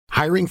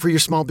Hiring for your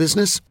small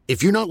business?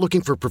 If you're not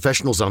looking for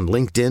professionals on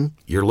LinkedIn,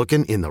 you're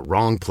looking in the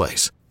wrong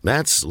place.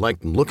 That's like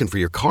looking for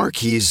your car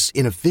keys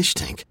in a fish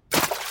tank.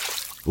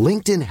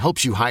 LinkedIn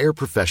helps you hire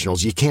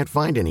professionals you can't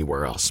find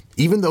anywhere else,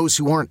 even those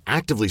who aren't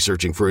actively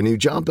searching for a new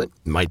job but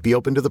might be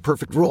open to the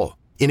perfect role.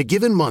 In a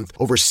given month,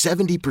 over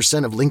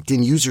 70% of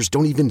LinkedIn users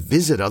don't even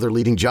visit other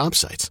leading job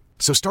sites.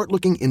 So start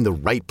looking in the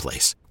right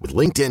place. With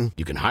LinkedIn,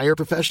 you can hire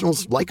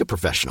professionals like a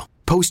professional.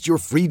 Post your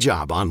free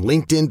job on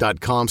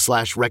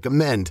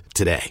linkedin.com/recommend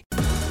today.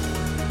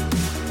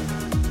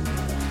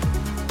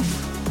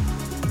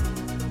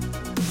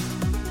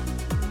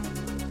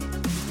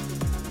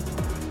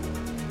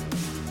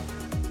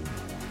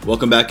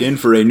 Welcome back in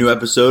for a new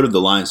episode of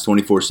the Lions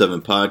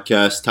 24/7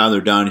 podcast.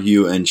 Tyler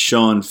Donahue and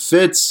Sean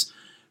Fitz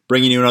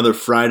bringing you another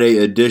Friday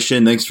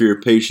edition. Thanks for your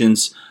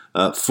patience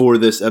for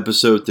this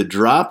episode to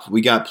drop. We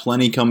got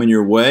plenty coming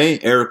your way.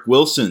 Eric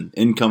Wilson,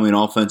 incoming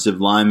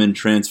offensive lineman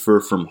transfer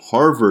from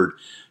Harvard,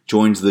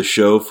 joins the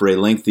show for a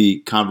lengthy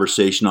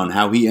conversation on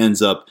how he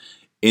ends up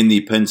in the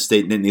Penn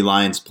State Nittany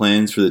Lions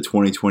plans for the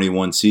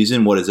 2021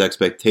 season, what his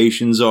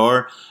expectations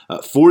are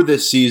for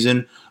this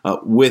season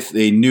with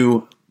a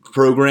new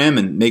program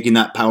and making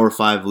that Power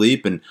 5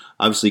 leap, and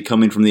obviously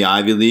coming from the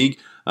Ivy League.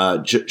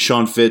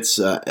 Sean Fitz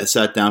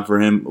sat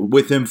down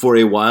with him for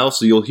a while,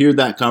 so you'll hear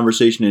that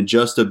conversation in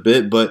just a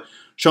bit. But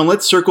Sean,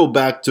 let's circle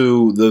back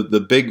to the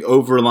big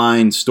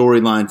overline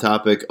storyline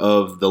topic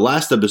of the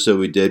last episode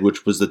we did,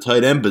 which was the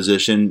tight end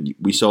position.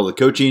 We saw the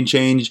coaching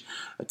change,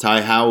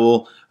 Ty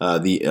Howell,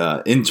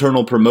 the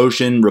internal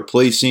promotion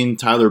replacing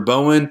Tyler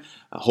Bowen.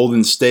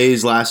 Holden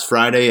Staes last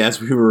Friday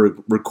as we were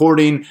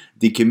recording,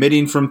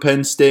 decommitting from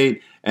Penn State.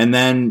 And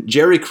then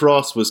Jerry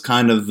Cross was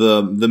kind of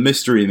the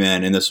mystery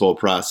man in this whole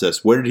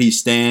process. Where did he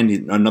stand?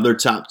 Another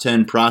top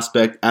 10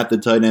 prospect at the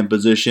tight end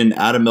position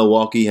out of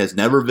Milwaukee, has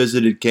never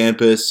visited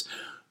campus.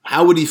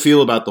 How would he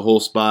feel about the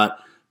whole spot?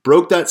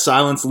 Broke that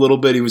silence a little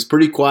bit. He was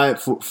pretty quiet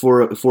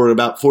for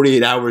about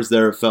 48 hours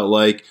there, it felt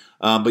like.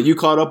 But you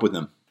caught up with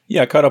him.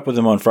 Yeah, I caught up with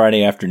him on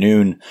Friday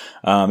afternoon.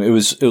 It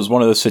was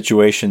one of those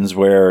situations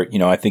where,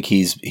 I think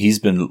he's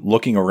been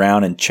looking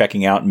around and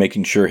checking out and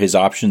making sure his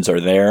options are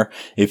there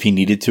if he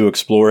needed to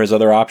explore his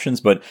other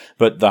options. But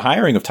the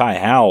hiring of Ty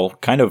Howell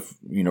kind of,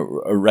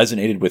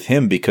 resonated with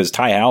him because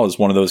Ty Howell is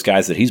one of those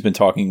guys that he's been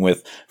talking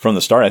with from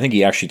the start. I think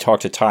he actually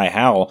talked to Ty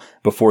Howell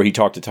before he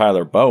talked to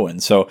Tyler Bowen.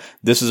 So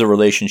this is a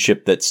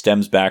relationship that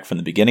stems back from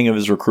the beginning of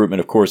his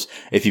recruitment. Of course,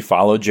 if you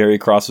followed Jerry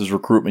Cross's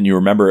recruitment, you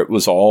remember it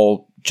was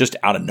all just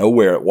out of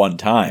nowhere at one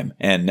time.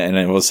 And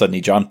all of a sudden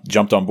he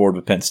jumped on board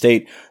with Penn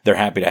State. They're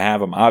happy to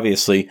have him,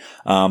 obviously.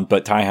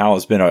 But Ty Howell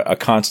has been a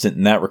constant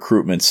in that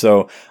recruitment.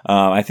 So,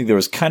 I think there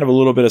was kind of a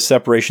little bit of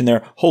separation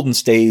there. Holden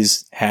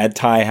Staes had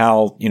Ty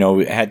Howell,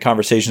 had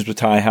conversations with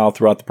Ty Howell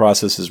throughout the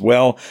process as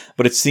well.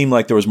 But it seemed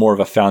like there was more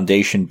of a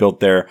foundation built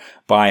there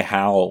by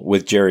Howell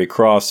with Jerry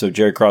Cross. So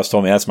Jerry Cross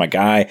told me, that's my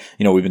guy.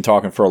 We've been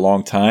talking for a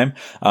long time.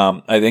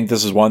 I think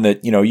this is one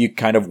that, you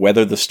kind of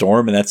weather the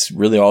storm, and that's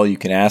really all you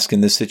can ask in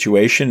this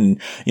situation.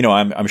 And,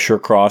 I'm sure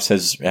Cross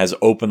has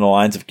opened the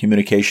lines of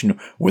communication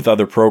with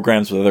other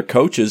programs, with other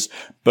coaches,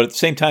 but at the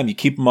same time, you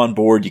keep them on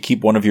board. You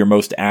keep one of your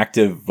most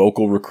active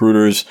vocal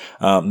recruiters,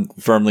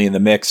 firmly in the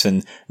mix.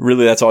 And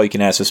really that's all you can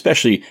ask,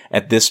 especially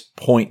at this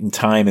point in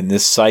time in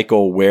this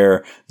cycle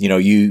where,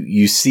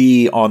 you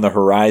see on the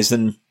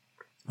horizon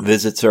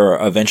visits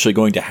are eventually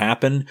going to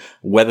happen.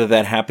 Whether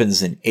that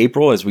happens in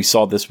April, as we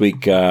saw this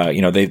week,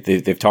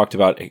 they've talked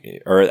about,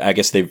 or I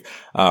guess they've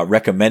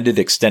recommended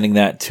extending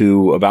that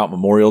to about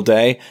Memorial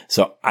Day.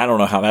 So I don't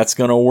know how that's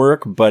going to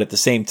work, but at the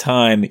same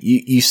time,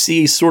 you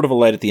see sort of a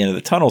light at the end of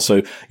the tunnel.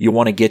 So you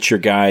want to get your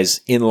guys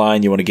in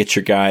line. You want to get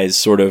your guys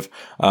sort of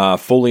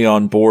fully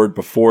on board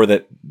before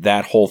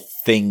that whole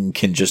thing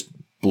can just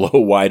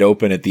blow wide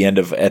open at the end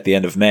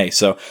of May.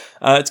 So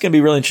it's going to be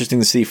really interesting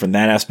to see from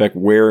that aspect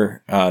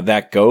where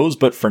that goes.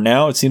 But for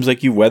now, it seems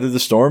like you weathered the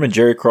storm, and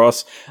Jerry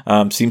Cross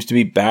seems to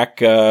be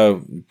back,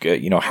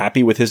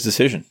 happy with his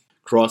decision.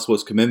 Cross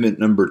was commitment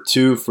number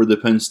 2 for the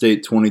Penn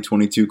State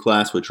 2022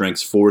 class, which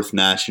ranks 4th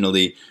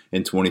nationally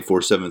in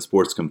 24/7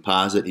 Sports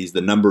Composite. He's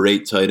the number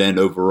 8 tight end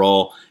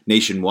overall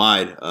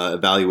nationwide,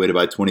 evaluated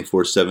by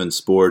 24/7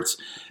 Sports.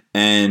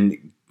 And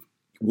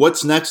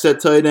what's next at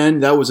tight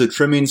end? That was a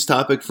trimmings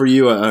topic for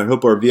you. I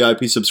hope our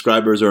VIP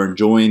subscribers are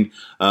enjoying,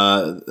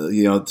 some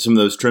of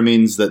those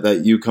trimmings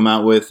that you come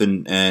out with,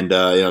 and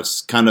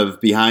kind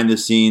of behind the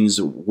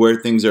scenes where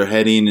things are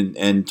heading.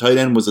 And tight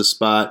end was a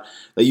spot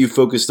that you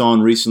focused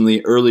on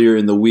recently earlier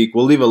in the week.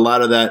 We'll leave a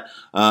lot of that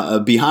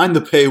behind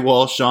the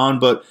paywall, Sean.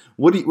 But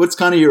what's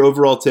kind of your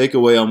overall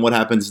takeaway on what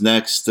happens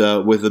next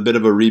with a bit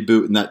of a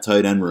reboot in that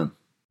tight end room?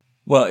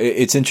 Well,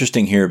 it's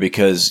interesting here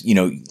because,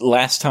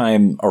 last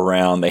time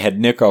around they had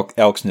Nick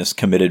Elksnis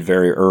committed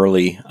very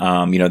early.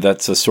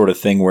 That's a sort of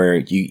thing where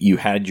you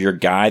had your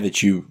guy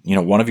that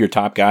one of your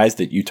top guys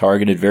that you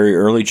targeted very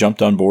early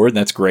jumped on board. And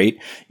that's great.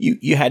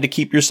 You had to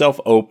keep yourself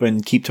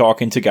open, keep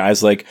talking to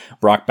guys like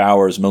Brock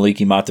Bowers,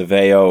 Maliki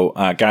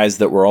Mataveo, guys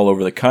that were all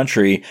over the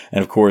country.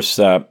 And of course,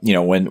 when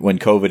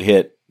COVID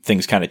hit,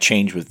 things kind of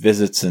changed with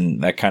visits,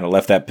 and that kind of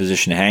left that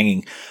position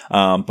hanging.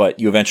 But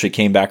you eventually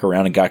came back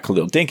around and got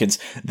Khalil Dinkins.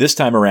 This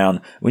time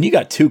around, when you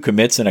got 2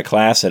 commits in a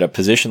class at a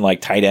position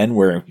like tight end,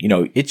 where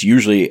it's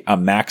usually a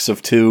max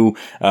of 2,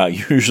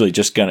 usually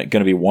just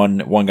gonna be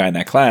one guy in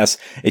that class,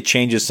 it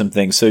changes some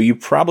things. So you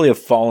probably have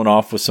fallen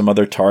off with some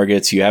other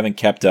targets. You haven't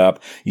kept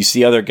up. You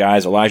see other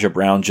guys. Elijah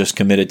Brown just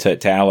committed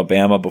to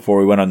Alabama before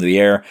we went on the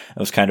air. That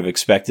was kind of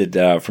expected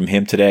from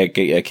him today.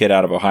 A kid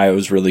out of Ohio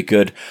is really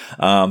good,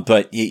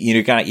 but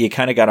you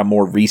kind of got to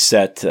more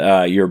reset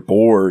your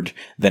board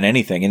than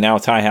anything. And now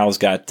Ty Howell's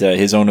got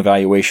his own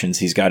evaluations.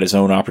 He's got his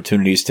own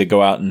opportunities to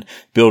go out and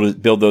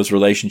build those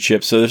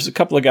relationships. So there's a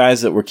couple of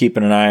guys that we're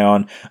keeping an eye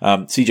on.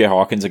 CJ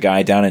Hawkins, a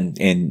guy down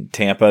in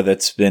Tampa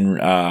that's been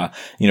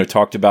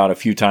talked about a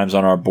few times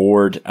on our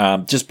board.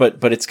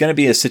 But it's going to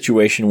be a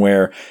situation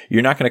where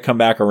you're not going to come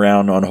back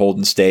around on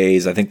Holden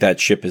Stays. I think that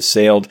ship has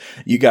sailed.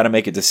 You got to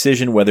make a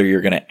decision whether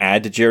you're going to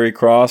add to Jerry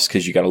Cross,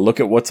 because you got to look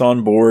at what's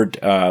on board.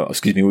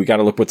 We got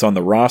to look what's on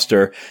the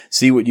roster,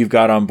 see what you've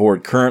got on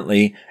board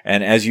currently.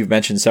 And as you've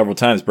mentioned several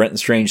times, Brenton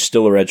Strange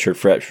still a redshirt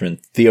freshman.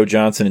 Theo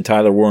Johnson and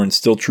Tyler Warren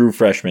still true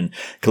freshmen.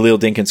 Khalil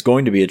Dinkins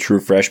going to be a true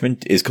freshman.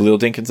 Is Khalil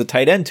Dinkins a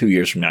tight end 2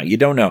 years from now? You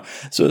don't know.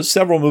 So there's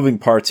several moving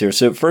parts here.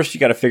 So first you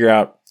got to figure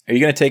out, are you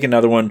going to take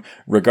another one?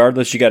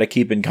 Regardless, you got to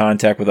keep in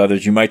contact with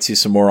others. You might see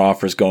some more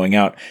offers going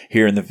out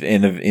here in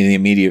the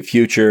immediate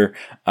future.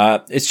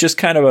 It's just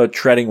kind of a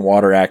treading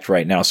water act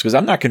right now. Because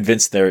I'm not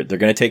convinced they're going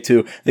to take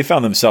 2. They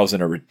found themselves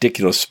in a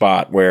ridiculous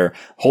spot where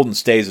Holden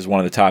Stays is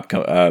one of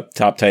the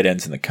top tight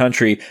ends in the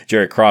country.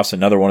 Jerry Cross,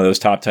 another one of those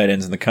top tight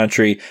ends in the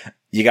country.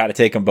 You got to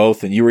take them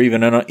both. And you were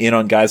even in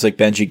on guys like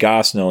Benji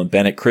Gosnell and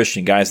Bennett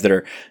Christian, guys that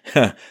are,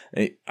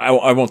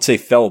 I won't say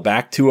fell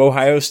back to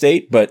Ohio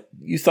State, but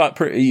you felt,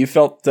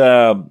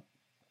 during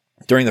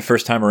the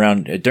first time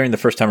around in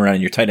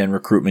your tight end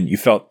recruitment, you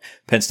felt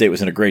Penn State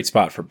was in a great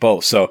spot for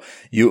both. So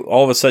you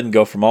all of a sudden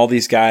go from all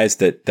these guys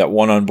that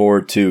won on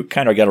board to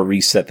kind of got to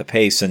reset the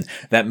pace, and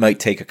that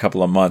might take a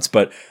couple of months.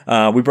 But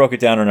we broke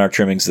it down in our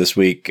trimmings this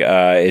week.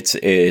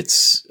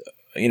 It's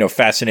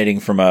fascinating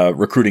from a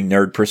recruiting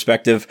nerd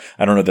perspective.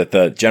 I don't know that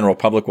the general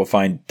public will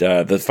find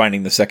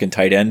finding the second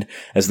tight end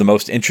as the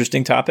most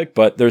interesting topic,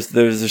 but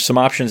there's some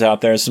options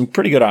out there, some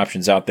pretty good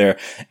options out there.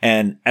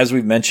 And as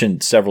we've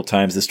mentioned several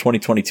times, this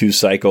 2022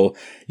 cycle,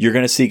 you're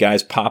going to see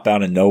guys pop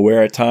out of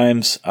nowhere at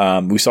times.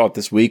 We saw it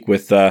this week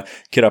with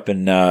kid up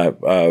in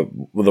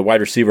with a wide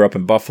receiver up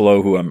in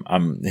Buffalo, who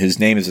his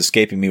name is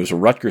escaping me, was a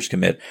Rutgers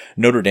commit.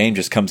 Notre Dame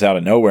just comes out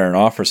of nowhere and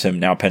offers him.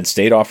 Now Penn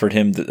State offered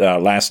him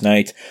last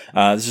night.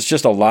 This is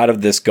just a lot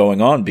of this going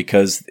on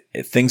because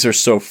things are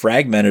so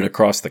fragmented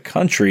across the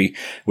country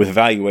with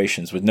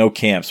evaluations, with no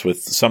camps,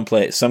 with some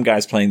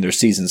guys playing their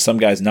seasons, some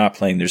guys not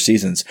playing their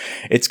seasons.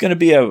 It's going to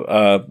be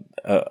a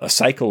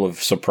cycle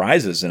of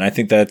surprises, and I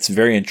think that's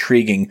very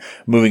intriguing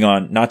moving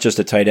on, not just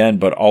a tight end,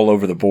 but all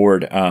over the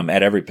board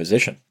at every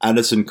position.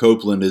 Addison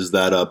Copeland is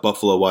that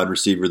Buffalo wide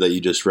receiver that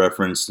you just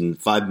referenced,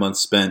 and 5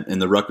 months spent in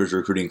the Rutgers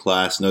recruiting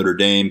class. Notre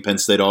Dame, Penn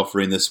State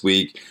offering this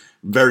week,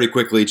 very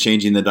quickly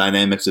changing the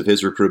dynamics of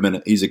his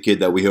recruitment. He's a kid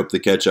that we hope to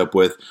catch up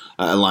with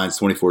at Lions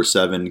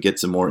 24/7, get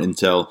some more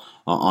intel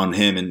on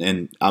him.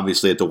 And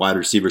obviously at the wide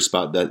receiver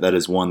spot, that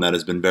is one that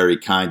has been very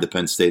kind to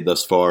Penn State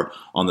thus far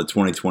on the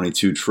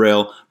 2022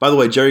 trail. By the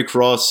way, Jerry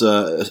Cross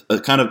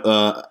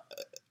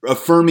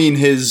affirming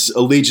his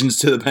allegiance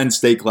to the Penn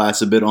State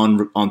class a bit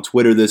on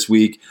Twitter this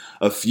week.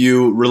 A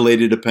few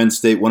related to Penn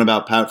State, one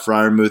about Pat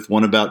Freiermuth,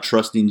 one about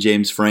trusting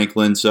James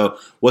Franklin. So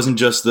wasn't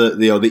just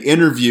the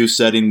interview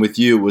setting with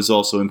you, it was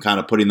also him kind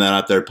of putting that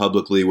out there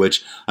publicly,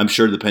 which I'm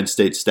sure the Penn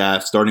State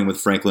staff, starting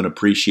with Franklin,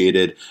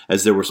 appreciated,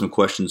 as there were some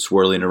questions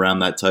swirling around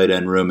that tight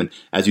end room. And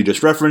as you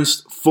just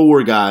referenced,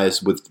 4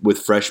 guys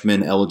with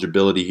freshman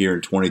eligibility here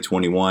in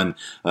 2021.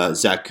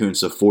 Zach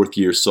Kuntz, a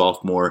fourth-year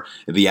sophomore,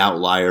 the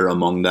outlier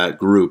among that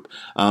group.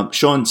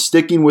 Sean,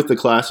 sticking with the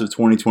class of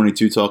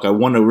 2022 talk, I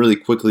want to really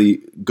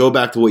quickly go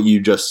back to what you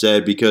just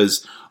said,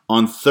 because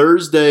on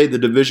Thursday, the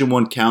Division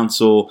I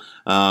Council,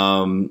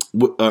 the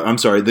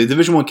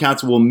Division I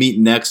Council will meet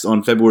next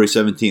on February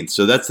 17th.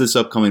 So that's this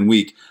upcoming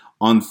week.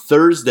 On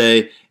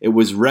Thursday, it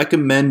was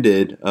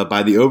recommended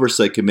by the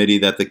Oversight Committee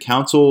that the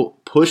council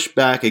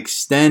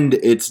extend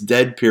its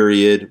dead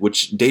period,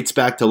 which dates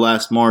back to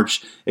last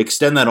March,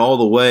 extend that all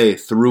the way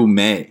through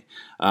May.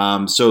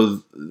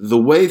 So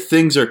the way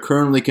things are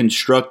currently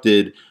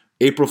constructed,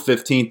 April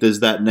 15th is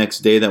that next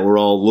day that we're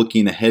all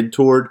looking ahead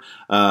toward.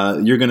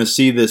 You're going to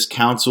see this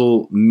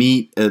council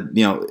meet,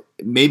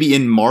 maybe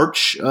in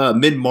March,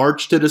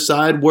 mid-March, to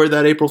decide where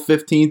that April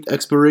 15th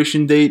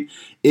expiration date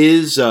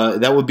is.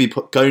 That would be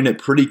cutting it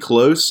pretty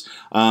close.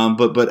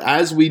 But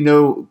as we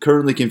know,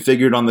 currently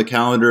configured on the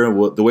calendar,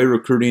 the way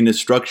recruiting is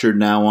structured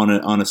now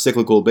on a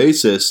cyclical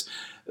basis,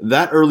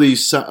 that early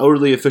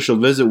official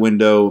visit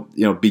window,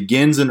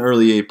 begins in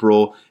early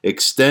April,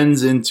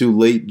 extends into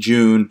late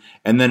June,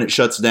 and then it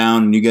shuts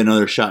down and you get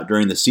another shot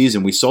during the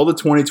season. We saw the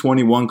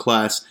 2021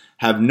 class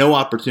have no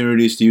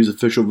opportunities to use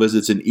official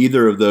visits in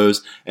either of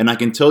those. And I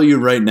can tell you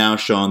right now,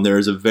 Sean, there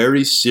is a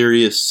very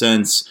serious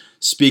sense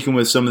speaking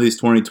with some of these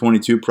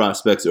 2022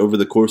 prospects over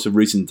the course of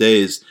recent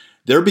days,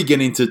 they're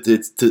beginning to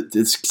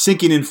it's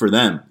sinking in for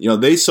them.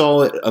 They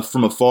saw it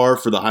from afar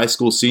for the high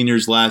school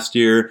seniors last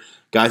year,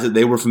 guys that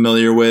they were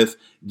familiar with,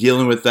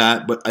 dealing with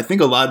that. But I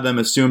think a lot of them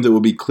assumed it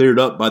would be cleared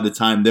up by the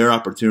time their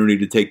opportunity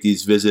to take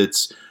these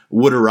visits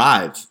would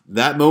arrive.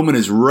 That moment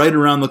is right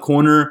around the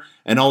corner,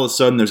 and all of a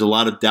sudden there's a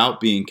lot of doubt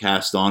being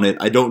cast on it.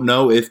 I don't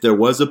know if there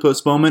was a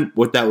postponement,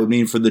 what that would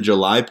mean for the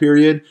July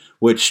period,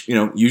 which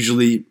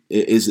usually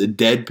is a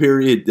dead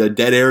period, a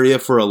dead area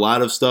for a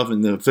lot of stuff.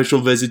 And the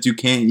official visits you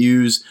can't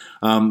use.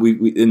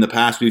 We in the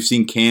past we've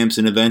seen camps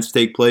and events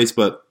take place,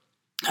 but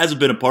hasn't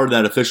been a part of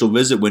that official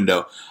visit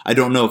window. I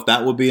don't know if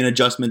that will be an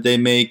adjustment they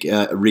make,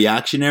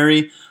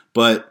 reactionary,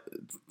 but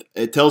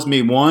it tells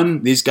me,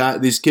 one, these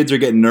kids are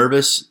getting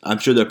nervous. I'm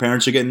sure their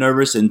parents are getting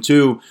nervous. And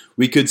two,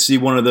 we could see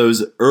one of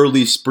those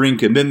early spring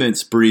commitment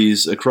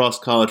sprees across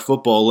college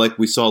football like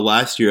we saw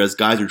last year as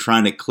guys are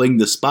trying to cling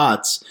to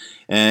spots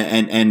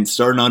and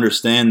starting to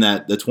understand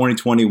that the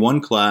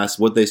 2021 class,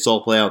 what they saw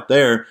play out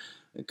there,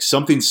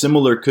 something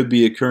similar could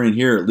be occurring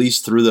here, at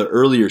least through the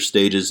earlier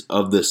stages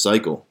of this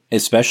cycle.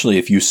 Especially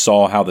if you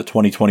saw how the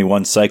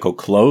 2021 cycle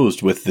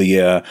closed with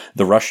the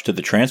rush to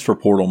the transfer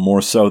portal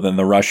more so than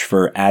the rush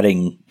for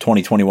adding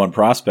 2021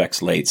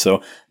 prospects late.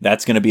 So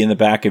that's going to be in the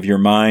back of your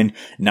mind.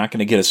 Not going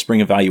to get a spring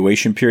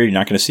evaluation period. You're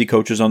not going to see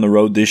coaches on the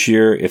road this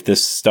year if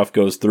this stuff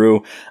goes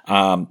through.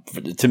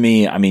 To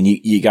me, I mean,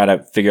 you got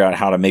to figure out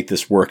how to make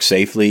this work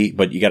safely,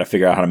 but you got to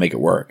figure out how to make it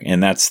work.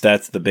 And that's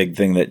the big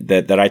thing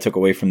that I took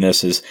away from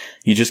this is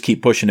you just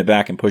keep pushing it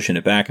back and pushing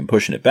it back and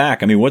pushing it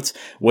back. I mean,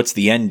 what's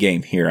the end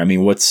game here? I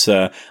mean,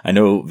 I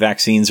know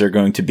vaccines are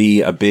going to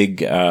be a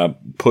big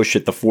push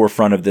at the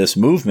forefront of this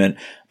movement,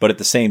 but at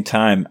the same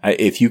time,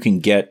 if you can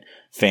get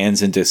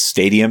fans into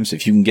stadiums,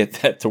 if you can get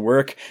that to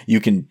work, you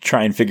can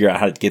try and figure out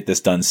how to get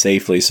this done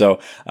safely. So,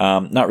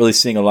 not really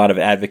seeing a lot of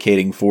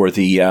advocating for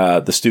the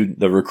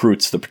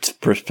recruits, the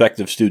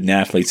prospective student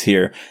athletes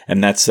here.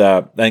 And that's,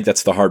 I think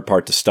that's the hard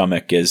part to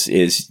stomach is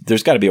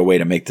there's got to be a way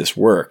to make this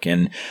work.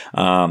 And,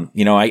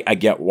 I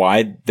get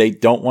why they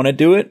don't want to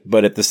do it,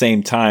 but at the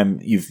same time,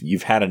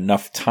 you've had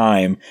enough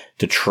time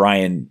to try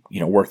and,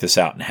 work this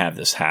out and have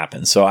this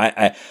happen. So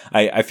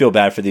I feel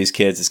bad for these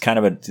kids. It's kind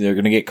of they're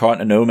going to get caught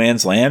in a no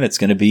man's land.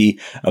 It's going to be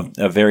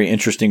a very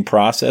interesting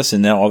process.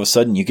 And then all of a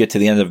sudden you get to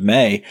the end of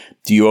May.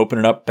 Do you open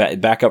it up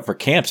back up for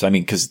camps? I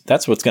mean, because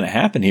that's what's going to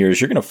happen here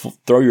is you're going to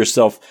throw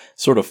yourself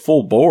sort of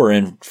full bore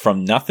in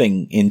from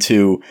nothing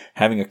into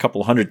having a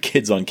couple hundred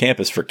kids on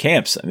campus for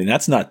camps. I mean,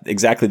 that's not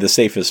exactly the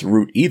safest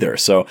route either.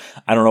 So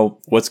I don't know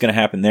what's going to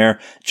happen there.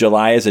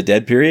 July is a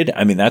dead period.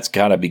 I mean, that's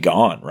got to be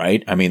gone,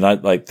 right? I mean,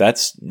 like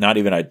that's not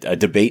even a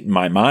debate in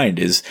my mind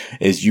is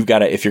you've got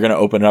to, if you're going to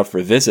open it up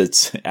for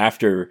visits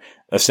after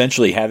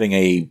essentially having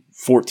a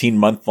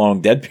 14-month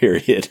long dead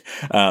period,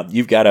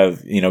 you've got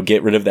to,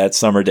 get rid of that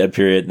summer dead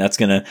period. And that's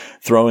going to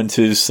throw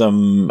into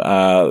some,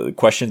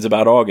 questions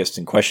about August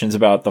and questions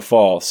about the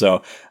fall.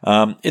 So,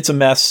 it's a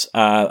mess.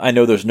 I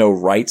know there's no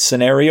right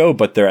scenario,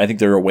 but I think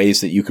there are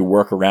ways that you could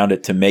work around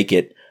it to make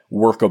it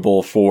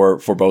workable for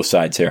both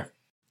sides here.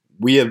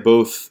 We have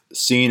both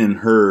seen and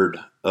heard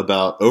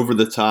about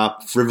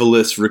over-the-top,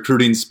 frivolous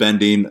recruiting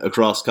spending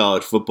across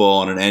college football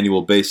on an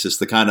annual basis,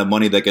 the kind of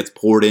money that gets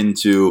poured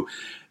into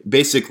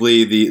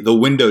basically the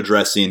window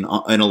dressing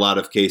in a lot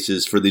of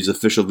cases for these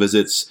official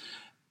visits.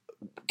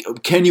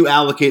 Can you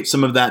allocate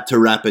some of that to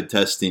rapid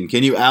testing?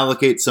 Can you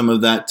allocate some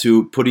of that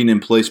to putting in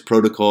place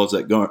protocols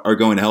that are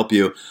going to help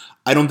you?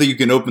 I don't think you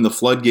can open the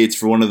floodgates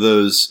for one of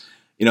those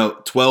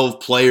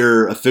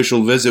 12-player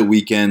official visit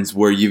weekends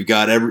where you've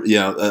got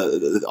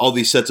all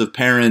these sets of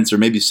parents or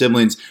maybe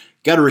siblings.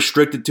 Got to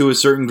restrict it to a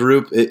certain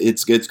group.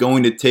 It's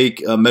going to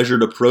take a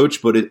measured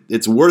approach, but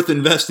it's worth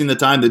investing the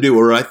time to do.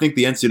 Or I think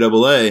the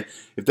NCAA,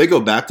 if they go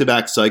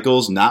back-to-back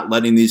cycles, not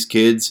letting these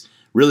kids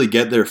really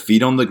get their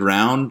feet on the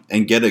ground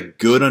and get a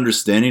good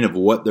understanding of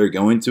what they're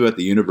going to at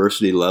the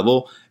university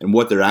level and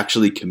what they're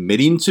actually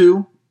committing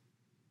to,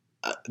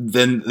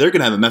 then they're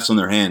going to have a mess on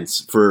their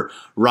hands for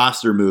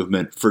roster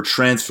movement, for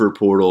transfer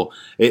portal.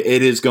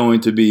 It is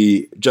going to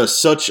be just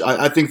such,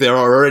 I think there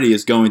already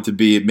is going to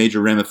be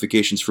major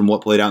ramifications from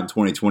what played out in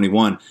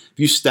 2021. If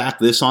you stack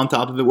this on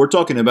top of it, we're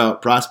talking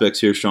about prospects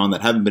here, Sean,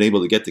 that haven't been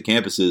able to get to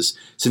campuses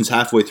since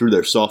halfway through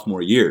their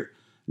sophomore year.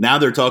 Now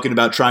they're talking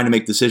about trying to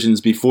make decisions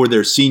before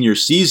their senior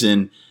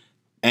season.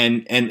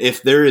 And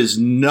if there is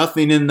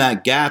nothing in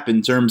that gap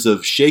in terms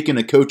of shaking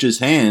a coach's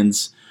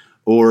hands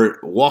or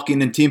walking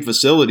in team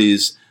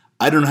facilities,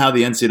 I don't know how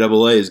the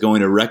NCAA is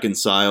going to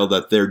reconcile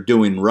that they're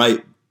doing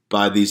right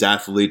by these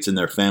athletes and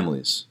their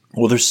families.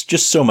 Well, there's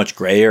just so much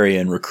gray area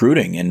in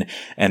recruiting,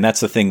 and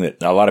that's the thing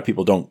that a lot of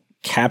people don't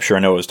capture. I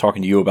know I was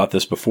talking to you about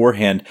this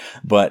beforehand,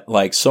 but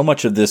like so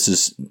much of this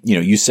is,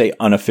 you say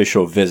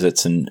unofficial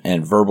visits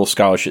and verbal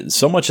scholarship.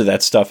 So much of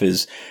that stuff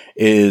is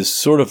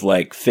sort of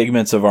like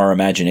figments of our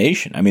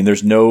imagination. I mean,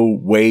 there's no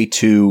way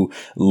to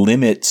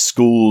limit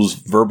schools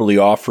verbally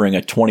offering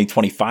a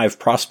 2025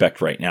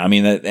 prospect right now. I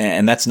mean,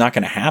 and that's not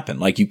going to happen.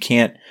 Like you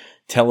can't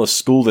tell a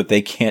school that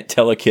they can't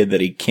tell a kid that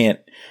he can't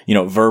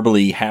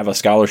verbally have a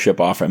scholarship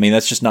offer. I mean,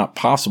 that's just not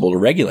possible to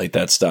regulate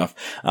that stuff.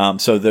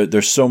 So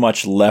there's so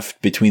much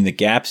left between the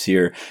gaps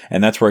here.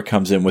 And that's where it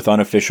comes in with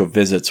unofficial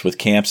visits, with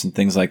camps and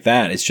things like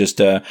that. It's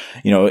just,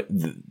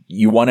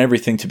 you want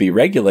everything to be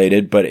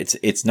regulated, but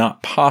it's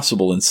not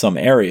possible in some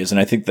areas. And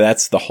I think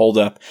that's the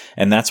holdup.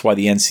 And that's why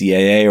the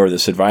NCAA or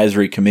this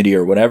advisory committee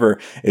or whatever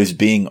is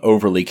being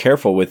overly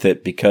careful with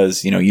it,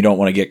 because, you don't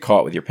want to get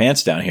caught with your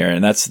pants down here.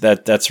 And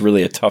that's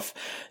really a tough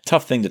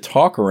thing to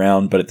talk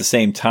around. But at the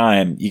same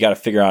time, you got to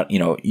figure out,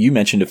 you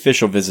mentioned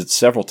official visits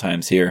several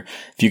times here.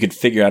 If you could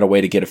figure out a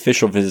way to get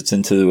official visits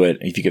into it,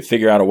 if you could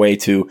figure out a way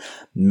to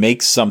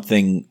make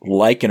something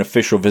like an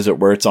official visit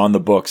where it's on the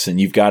books, and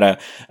you've got to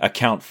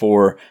account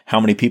for how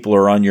many people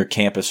are on your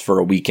campus for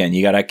a weekend.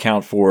 You got to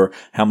account for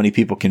how many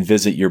people can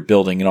visit your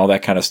building and all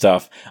that kind of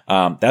stuff.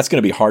 That's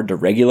going to be hard to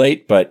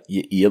regulate, but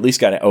you at least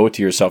got to owe it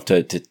to yourself to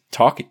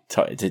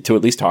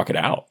at least talk it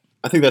out.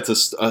 I think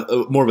that's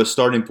a more of a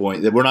starting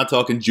point. That we're not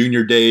talking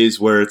junior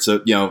days where it's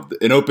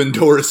an open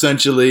door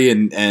essentially,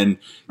 and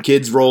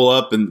kids roll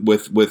up and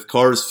with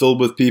cars filled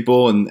with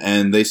people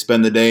and they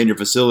spend the day in your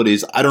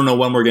facilities. I don't know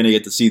when we're going to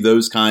get to see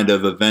those kind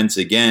of events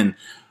again.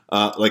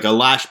 Like a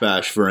Lash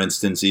Bash, for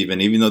instance,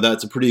 even though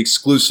that's a pretty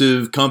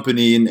exclusive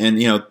company and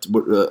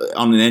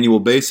on an annual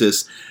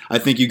basis, I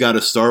think you got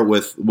to start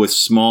with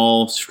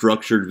small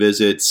structured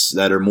visits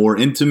that are more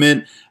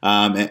intimate,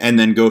 and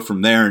then go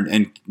from there.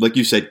 And like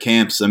you said,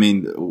 camps. I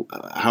mean,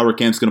 how are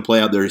camps going to play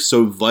out there is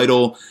so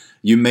vital.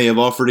 You may have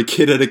offered a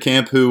kid at a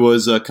camp who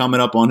was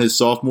coming up on his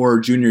sophomore or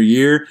junior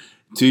year.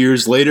 2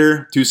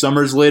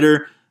 summers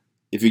later,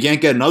 if you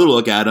can't get another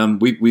look at them,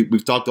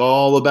 we've talked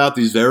all about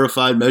these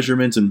verified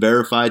measurements and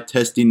verified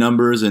testing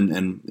numbers,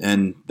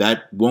 and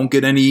that won't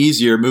get any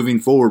easier moving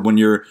forward when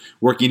you're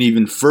working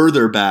even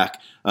further back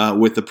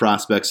with the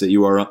prospects that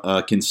you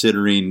are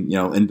considering,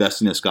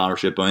 investing a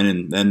scholarship in.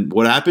 And then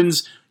what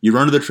happens? You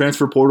run to the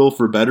transfer portal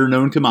for better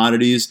known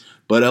commodities.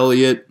 Bud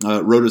Elliott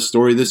wrote a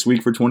story this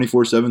week for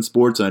 24/7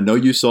 Sports. I know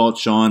you saw it,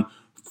 Sean.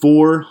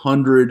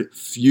 400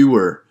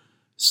 fewer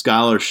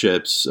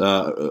scholarships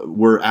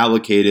were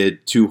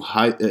allocated to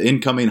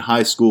incoming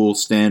high school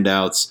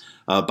standouts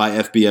by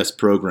FBS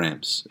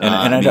programs,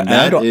 and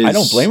I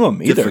don't blame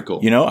them either.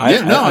 Difficult. I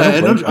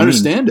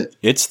understand it.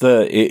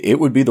 It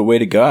would be the way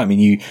to go. I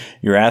mean,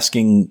 you're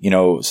asking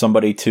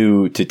somebody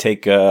to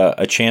take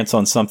a chance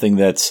on something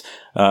that's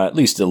at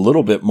least a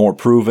little bit more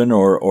proven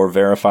or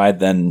verified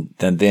than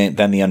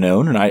the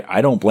unknown, and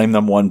I don't blame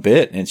them one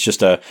bit. And it's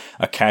just a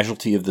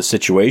casualty of the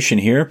situation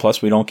here.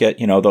 Plus, we don't get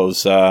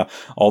those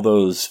all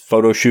those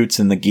photo shoots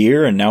in the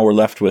gear, and now we're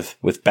left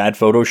with bad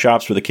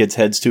photoshops where the kid's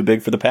head's too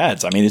big for the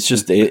pads. I mean, it's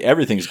just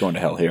everything's going to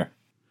hell here.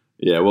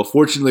 Yeah, well,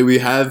 fortunately, we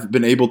have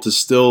been able to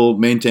still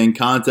maintain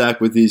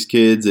contact with these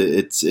kids.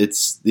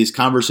 It's these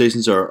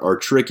conversations are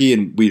tricky,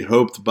 and we'd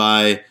hoped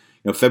by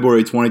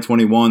February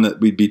 2021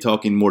 that we'd be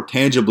talking more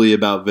tangibly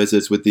about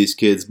visits with these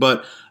kids.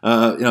 But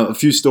a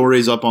few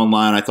stories up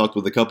online. I talked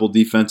with a couple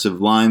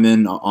defensive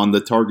linemen on the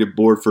target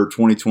board for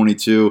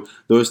 2022.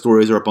 Those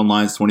stories are up on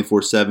Lions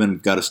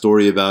 24/7. Got a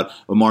story about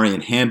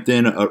Omarion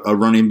Hampton, a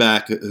running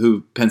back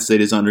who Penn State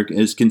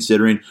is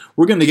considering.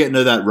 We're going to get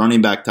into that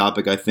running back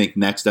topic, I think,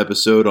 next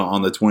episode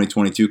on the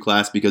 2022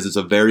 class, because it's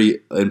a very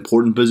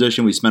important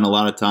position. We spent a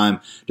lot of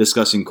time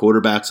discussing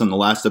quarterbacks on the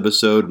last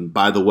episode. And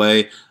by the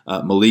way,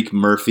 Malik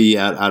Murphy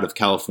out of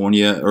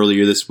California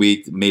earlier this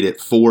week made it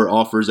 4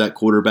 offers at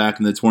quarterback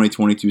in the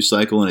 2022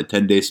 cycle in a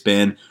 10-day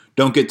span.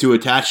 Don't get too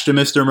attached to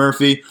Mr.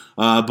 Murphy,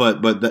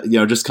 but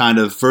just kind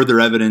of further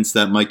evidence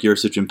that Mike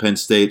Yurcich and Penn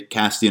State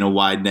casting a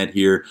wide net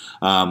here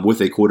with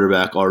a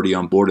quarterback already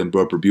on board in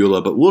Beau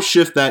Pribula. But we'll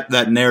shift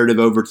that narrative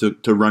over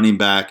to running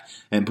back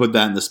and put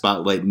that in the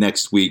spotlight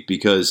next week,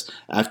 because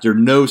after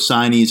no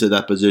signees at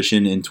that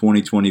position in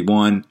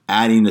 2021,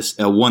 adding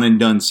a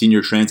one-and-done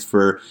senior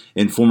transfer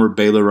in former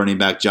Baylor running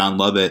back John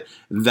Lovett,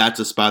 that's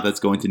a spot that's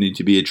going to need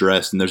to be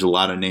addressed, and there's a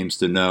lot of names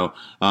to know.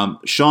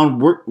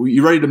 Sean, are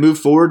you ready to move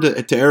forward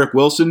to Eric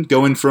Wilson,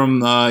 going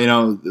from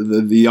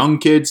the young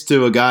kids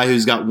to a guy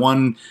who's got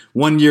one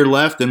year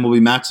left and will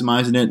be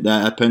maximizing it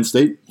at Penn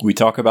State? We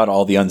talk about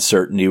all the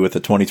uncertainty with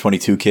the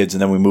 2022 kids,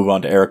 and then we move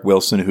on to Eric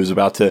Wilson, who's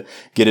about to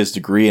get his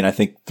degree in, I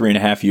think,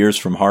 3.5 years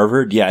from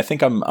Harvard. Yeah, I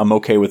think I'm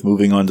okay with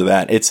moving on to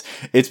that.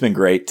 It's been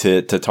great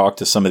to talk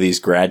to some of these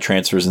grad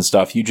transfers and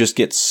stuff. You just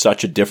get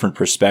such a different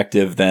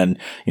perspective than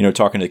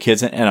talking to the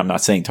kids. And I'm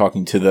not saying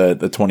talking to the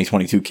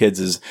 2022 kids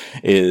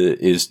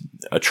is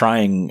a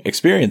trying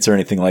experience or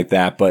anything like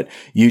that, but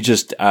you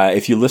just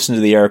if you listen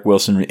to the Eric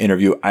Wilson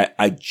interview,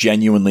 I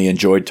genuinely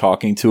enjoyed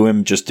talking to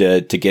him just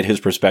to get his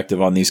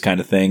perspective on these kind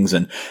of things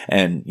and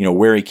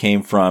where he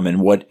came from and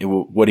what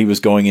he was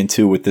going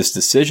into with this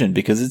decision,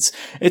 because it's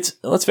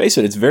let's face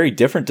it, it's a very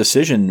different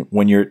decision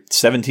when you're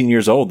 17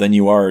 years old than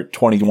you are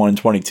 21 and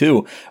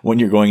 22 when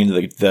you're going into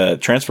the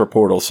transfer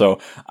portal. So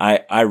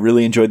I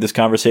really enjoyed this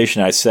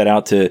conversation. I set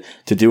out to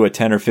do a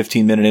 10 or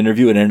 15 minute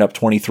interview. It ended up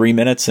 23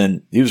 minutes,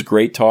 and he was a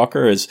great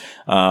talker.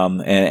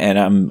 And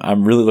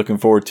I'm really looking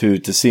forward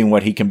to seeing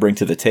what he can bring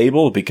to the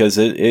table, because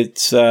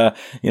it's one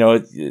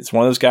of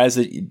those guys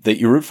that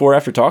you root for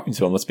after talking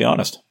to him. Let's be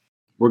honest.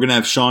 We're going to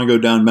have Sean go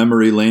down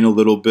memory lane a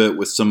little bit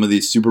with some of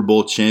these Super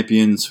Bowl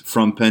champions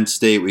from Penn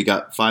State. We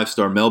got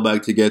 5-star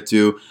mailbag to get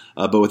to.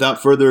 But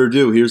without further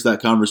ado, here's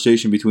that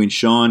conversation between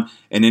Sean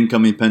and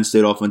incoming Penn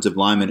State offensive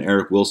lineman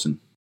Eric Wilson.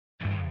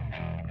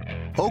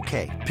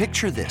 Okay,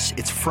 picture this.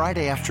 It's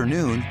Friday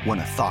afternoon when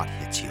a thought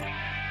hits you.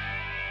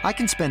 I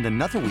can spend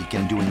another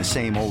weekend doing the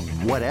same old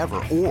whatever,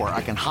 or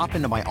I can hop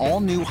into my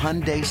all-new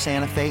Hyundai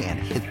Santa Fe and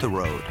hit the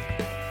road.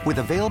 With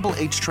available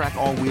H-Track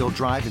all-wheel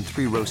drive and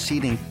 3-row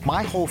seating,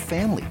 my whole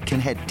family can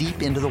head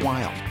deep into the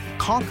wild.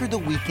 Conquer the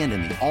weekend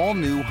in the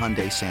all-new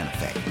Hyundai Santa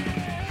Fe.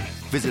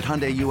 Visit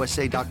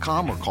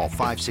HyundaiUSA.com or call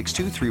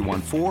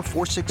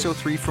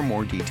 562-314-4603 for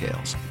more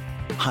details.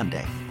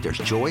 Hyundai, there's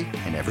joy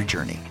in every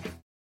journey.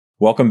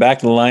 Welcome back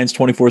to the Lions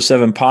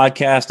 24/7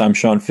 podcast. I'm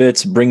Sean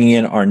Fitz, bringing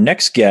in our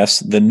next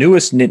guest, the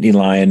newest Nittany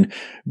Lion,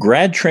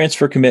 grad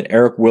transfer commit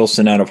Eric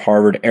Wilson out of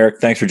Harvard.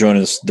 Eric, thanks for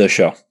joining us the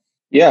show.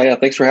 Yeah.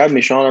 Thanks for having me,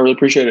 Sean. I really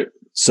appreciate it.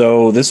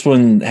 So this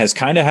one has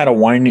kind of had a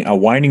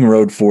winding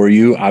road for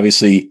you.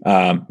 Obviously,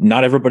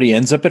 not everybody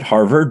ends up at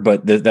Harvard,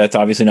 but that's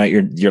obviously not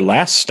your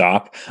last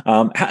stop.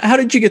 How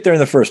did you get there in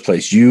the first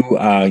place? You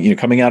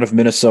coming out of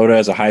Minnesota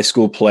as a high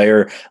school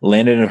player,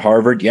 landed at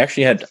Harvard. You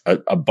actually had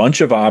a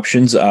bunch of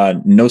options.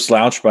 No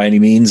slouch by any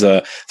means.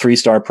 A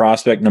 3-star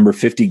prospect, number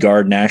 50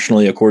 guard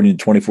nationally, according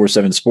to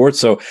 24/7 Sports.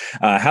 So,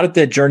 how did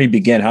that journey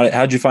begin? How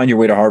did you find your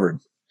way to Harvard?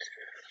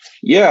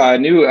 Yeah, I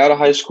knew out of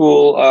high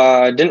school.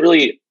 I didn't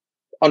really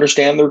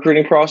understand the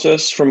recruiting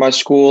process from my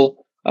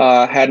school.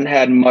 Hadn't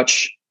had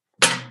much,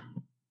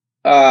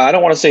 I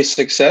don't want to say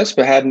success,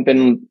 but hadn't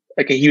been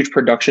like a huge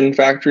production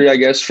factory, I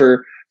guess,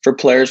 for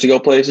players to go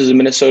places. In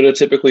Minnesota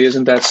typically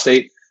isn't that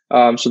state.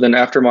 So then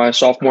after my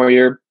sophomore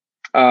year,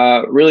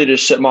 really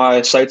just set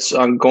my sights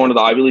on going to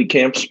the Ivy League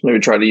camps, maybe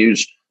try to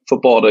use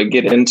football to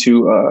get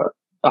into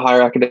a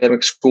higher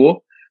academic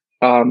school.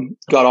 Got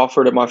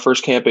offered at my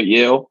first camp at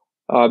Yale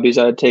because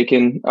I had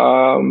taken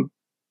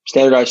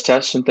standardized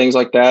tests and things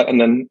like that, and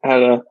then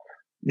had a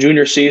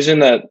junior season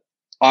that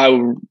I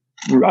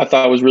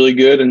thought was really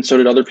good, and so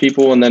did other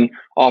people. And then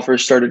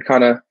offers started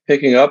kind of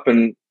picking up,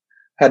 and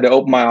had to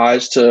open my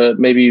eyes to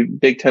maybe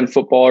Big Ten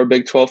football or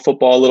Big 12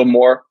 football a little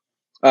more.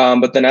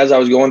 But then as I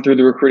was going through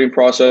the recruiting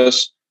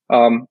process,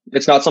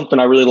 it's not something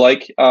I really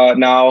like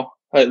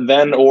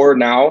then or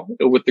now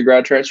with the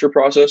grad transfer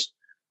process.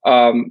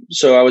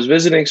 So I was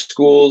visiting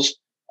schools,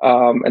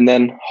 and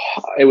then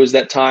it was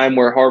that time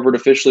where Harvard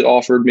officially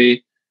offered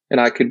me, and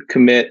I could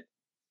commit,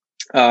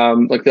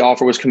 like the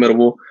offer was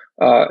committable.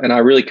 And I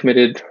really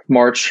committed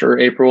March or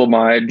April of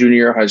my junior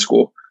year of high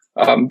school,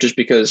 just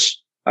because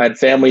I had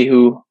family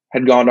who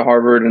had gone to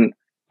Harvard, and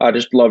I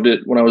just loved it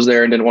when I was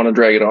there and didn't want to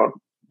drag it on.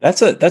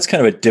 That's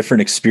kind of a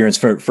different experience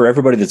for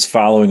everybody that's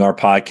following our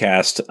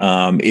podcast.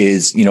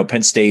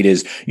 Penn State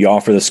is, you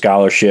offer the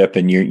scholarship,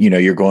 and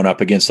you're going up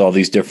against all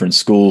these different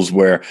schools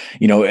where,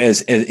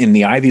 as in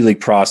the Ivy League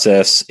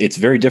process, it's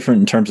very different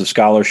in terms of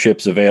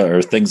scholarships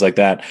or things like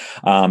that.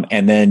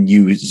 And then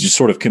you just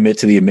sort of commit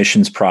to the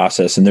admissions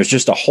process, and there's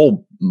just a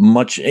whole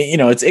much,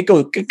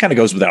 it kind of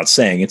goes without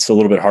saying, it's a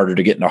little bit harder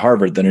to get into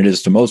Harvard than it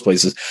is to most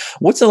places.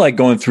 What's it like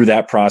going through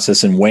that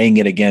process and weighing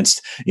it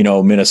against,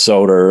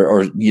 Minnesota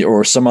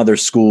or some other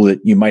school that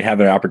you might have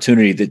an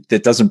opportunity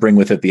that doesn't bring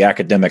with it the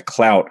academic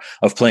clout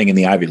of playing in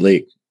the Ivy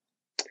League?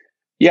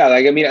 Yeah,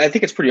 I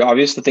think it's pretty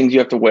obvious the things you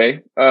have to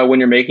weigh when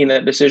you're making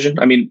that decision.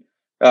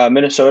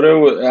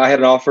 Minnesota, I had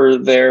an offer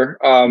there.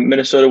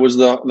 Minnesota was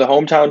the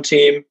hometown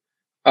team.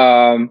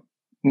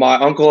 My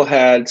uncle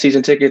had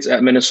season tickets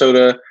at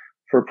Minnesota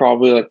for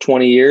probably like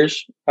 20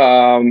 years.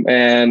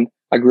 And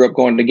I grew up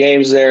going to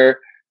games there,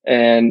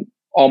 and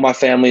all my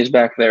family is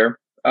back there.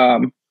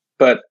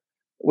 But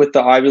with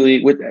the Ivy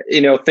League,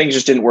 things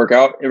just didn't work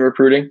out in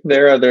recruiting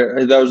there.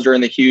 That was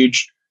during the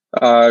huge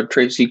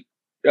Tracy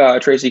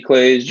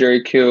Claeys,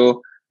 Jerry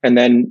Kill, and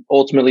then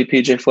ultimately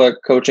PJ Fleck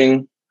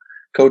coaching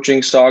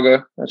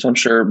saga, which I'm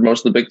sure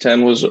most of the Big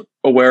Ten was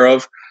aware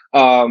of.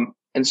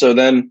 And so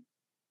then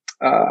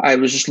I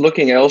was just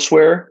looking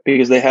elsewhere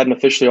because they hadn't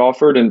officially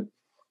offered, and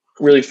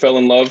really fell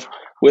in love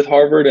with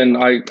Harvard. And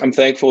I'm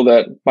thankful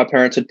that my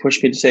parents had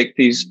pushed me to take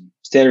these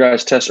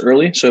standardized tests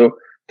early so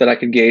that I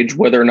could gauge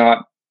whether or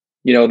not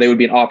they would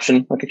be an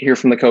option. I could hear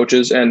from the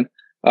coaches, and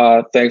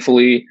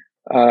thankfully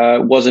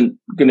wasn't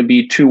going to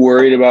be too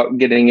worried about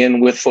getting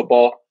in with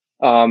football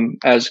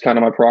as kind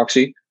of my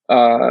proxy.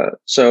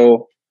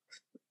 So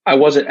I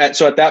wasn't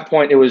so at that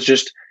point, it was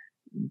just,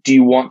 do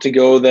you want to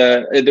go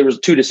there was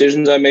 2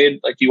 decisions I made.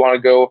 Like, do you want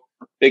to go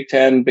Big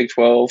 10, Big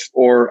 12,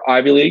 or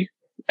Ivy League?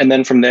 And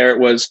then from there it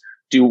was,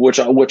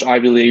 which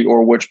Ivy League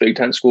or which Big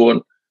 10 school?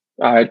 And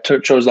I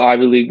chose the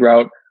Ivy League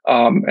route,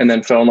 and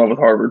then fell in love with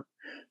Harvard.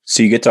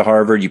 So you get to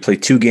Harvard, you play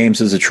 2 games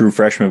as a true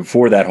freshman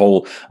before that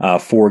whole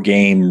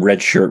 4-game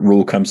redshirt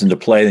rule comes into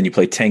play. Then you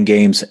play 10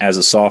 games as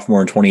a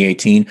sophomore in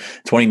 2018.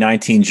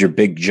 2019 is your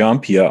big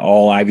jump. You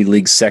all Ivy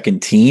League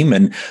second team.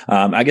 And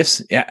I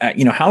guess,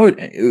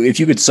 if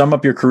you could sum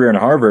up your career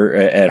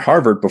at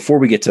Harvard before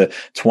we get to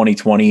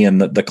 2020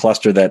 and the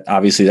cluster that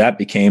obviously that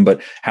became,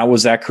 but how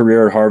was that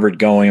career at Harvard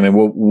going? I mean,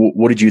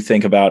 what did you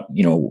think about,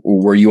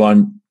 were you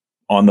on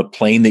the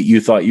plane that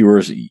you thought you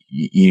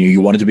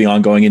wanted to be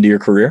on going into your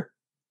career?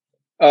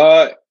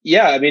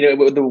 Yeah, I mean,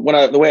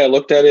 the way I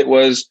looked at it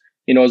was,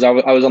 as I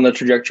was on the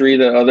trajectory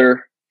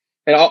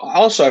and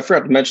also I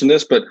forgot to mention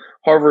this, but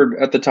Harvard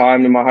at the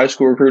time in my high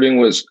school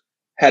recruiting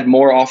had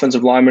more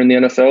offensive linemen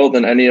in the NFL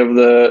than any of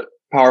the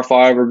Power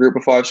 5 or Group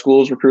of 5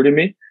 schools recruiting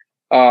me.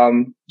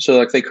 So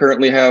like they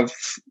currently have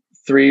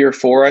 3 or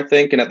 4, I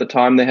think, and at the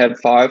time they had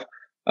 5,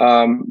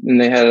 and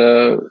they had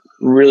a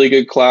really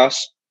good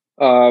class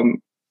of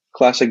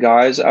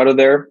guys out of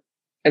there.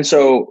 And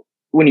so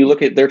when you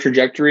look at their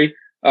trajectory,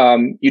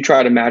 you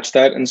try to match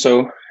that. And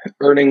so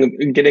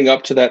getting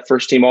up to that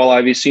first team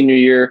All-Ivy senior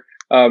year,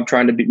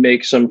 trying to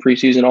make some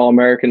preseason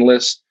All-American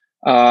lists,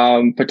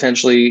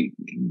 potentially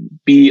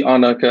be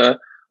on like a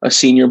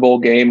Senior Bowl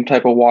game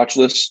type of watch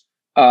list,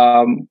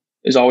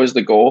 is always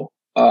the goal.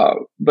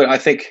 But I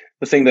think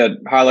the thing that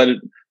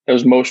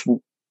was most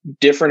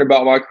different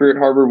about my career at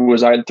Harvard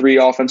was I had 3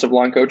 offensive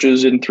line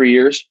coaches in 3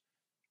 years.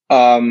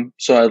 So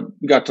I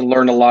got to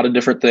learn a lot of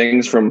different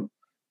things from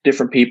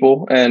different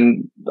people,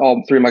 and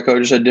all 3 of my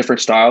coaches had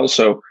different styles.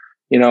 So,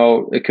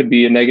 it could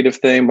be a negative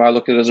thing, but I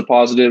look at it as a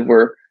positive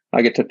where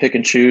I get to pick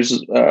and choose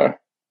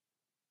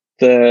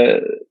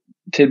the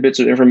tidbits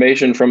of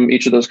information from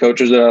each of those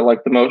coaches that I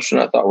liked the most and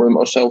I thought were the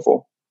most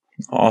helpful.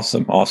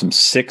 Awesome.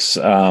 6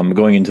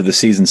 going into the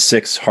season,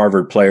 6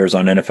 Harvard players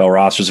on NFL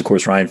rosters. Of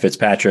course, Ryan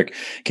Fitzpatrick,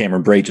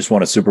 Cameron Brate just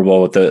won a Super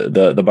Bowl with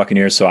the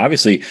Buccaneers. So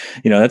obviously,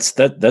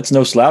 that's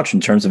no slouch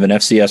in terms of an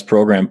FCS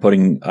program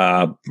putting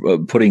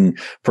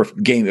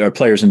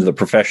players into the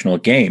professional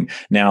game.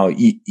 Now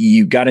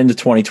you got into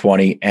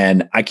 2020,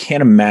 and I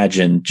can't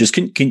imagine. Just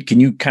can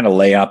you kind of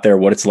lay out there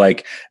what it's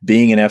like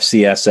being an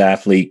FCS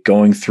athlete,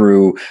 going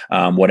through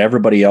what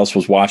everybody else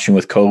was watching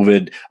with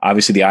COVID?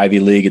 Obviously, the Ivy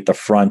League at the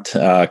front.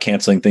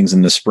 Canceling things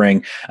in the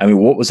spring. I mean,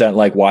 what was that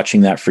like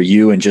watching that for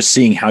you, and just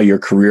seeing how your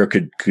career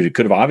could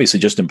have obviously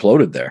just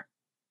imploded there?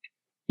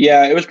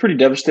 Yeah, it was pretty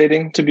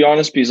devastating, to be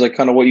honest, because like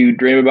kind of what you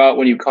dream about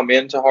when you come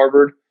into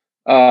Harvard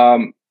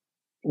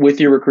with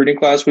your recruiting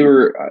class. We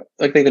were,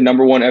 I think, the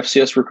number 1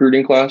 FCS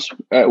recruiting class.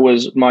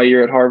 Was my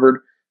year at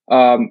Harvard.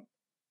 And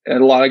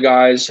a lot of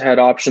guys had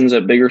options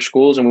at bigger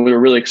schools, and we were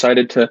really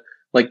excited to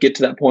like get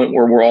to that point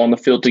where we're all in the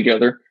field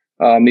together.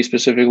 Me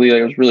specifically,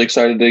 I was really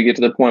excited to get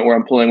to the point where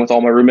I'm playing with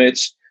all my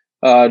roommates.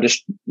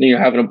 Just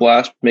having a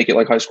blast, make it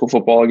like high school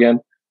football again.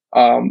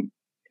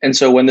 And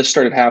so when this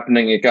started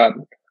happening,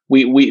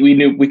 we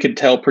knew, we could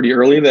tell pretty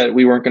early that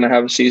we weren't going to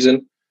have a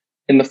season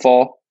in the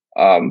fall.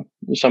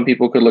 Some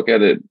people could look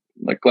at it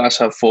like glass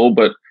half full,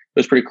 but it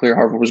was pretty clear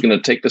Harvard was going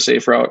to take the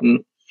safe route.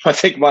 And I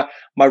think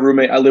my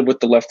roommate, I live with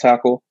the left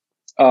tackle,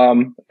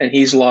 and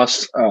he's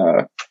lost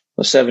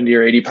 70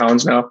 or 80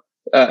 pounds now.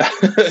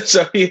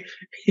 So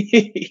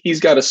he's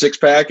got a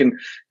 6-pack and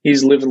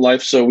he's living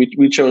life. So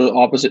we chose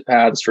opposite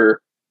paths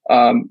for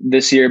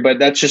this year, but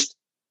that's just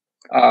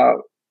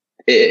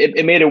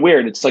it made it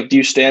weird. It's like, do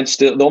you stand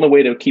still? The only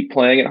way to keep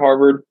playing at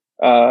Harvard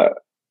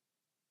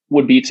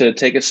would be to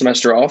take a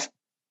semester off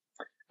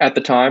at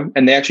the time.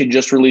 And they actually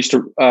just released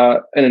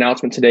an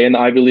announcement today in the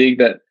Ivy League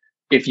that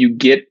if you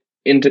get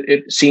into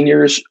it,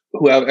 seniors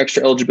who have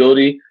extra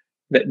eligibility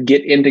that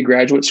get into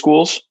graduate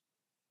schools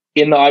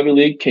in the Ivy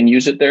League can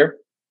use it there.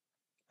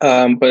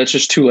 But it's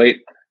just too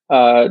late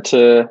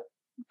to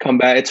come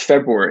back. It's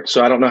February,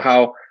 so I don't know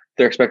how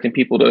they're expecting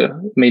people to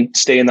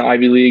stay in the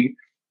Ivy League.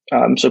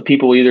 So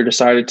people either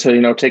decided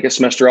to, take a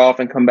semester off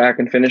and come back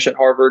and finish at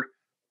Harvard,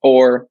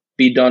 or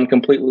be done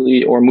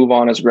completely or move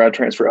on as a grad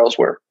transfer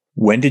elsewhere.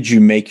 When did you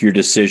make your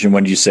decision?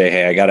 When did you say,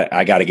 "Hey,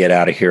 I gotta get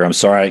out of here. I'm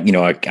sorry,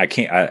 I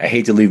can't. I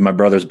hate to leave my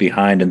brothers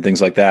behind and things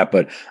like that,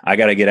 but I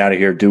got to get out of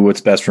here. Do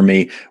what's best for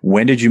me."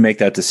 When did you make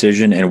that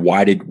decision, and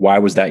why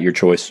was that your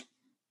choice?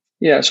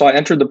 Yeah, so I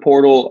entered the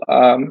portal.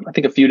 I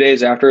think a few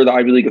days after the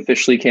Ivy League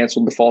officially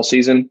canceled the fall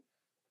season,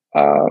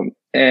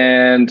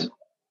 and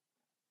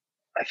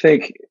I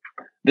think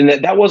then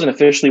that wasn't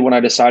officially when I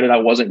decided I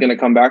wasn't going to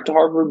come back to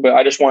Harvard, but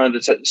I just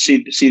wanted to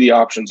see the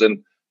options, and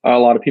a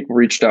lot of people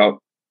reached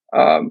out.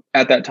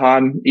 At that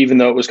time, even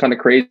though it was kind of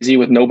crazy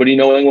with nobody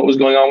knowing what was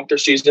going on with their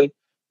season.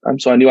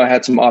 So I knew I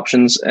had some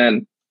options,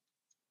 and,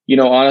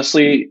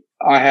 honestly,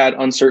 I had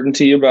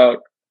uncertainty about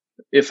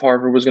if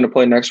Harvard was going to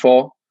play next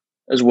fall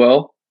as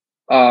well.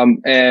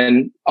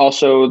 And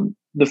also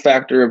the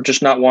factor of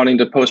just not wanting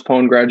to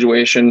postpone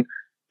graduation,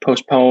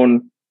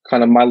 postpone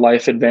kind of my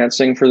life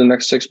advancing for the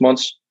next 6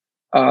 months,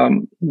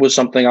 was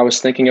something I was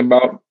thinking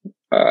about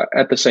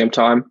at the same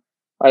time.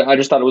 I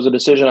just thought it was a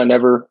decision I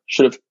never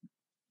should have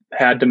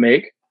had to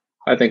make.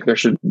 I think there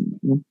should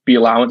be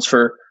allowance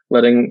for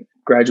letting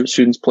graduate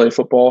students play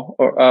football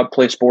or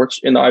play sports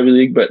in the Ivy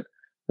League, but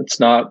It's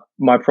not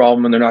my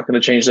problem, and they're not going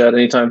to change that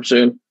anytime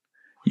soon.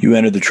 You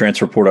entered the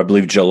transfer portal, I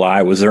believe,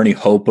 July. Was there any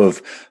hope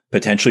of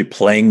potentially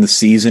playing the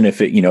season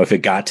if it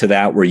got to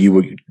that where you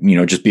would,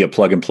 just be a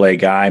plug and play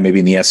guy, maybe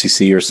in the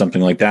SEC or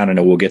something like that? I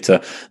know we'll get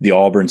to the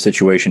Auburn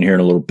situation here in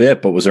a little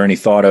bit, but was there any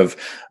thought of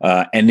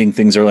ending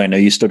things early? I know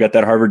you still got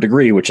that Harvard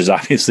degree, which is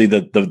obviously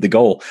the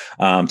goal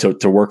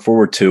to work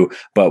forward to.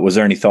 But was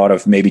there any thought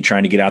of maybe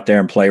trying to get out there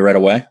and play right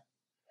away?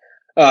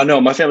 No,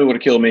 my family would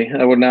have killed me.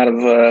 That would not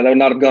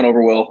have gone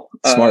over well.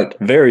 Smart,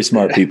 very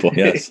smart people.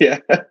 Yes. Yeah.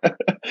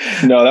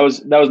 No, that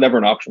was never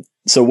an option.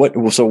 So what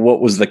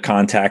was the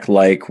contact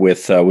like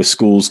with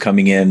schools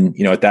coming in,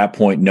 at that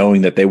point,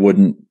 knowing that they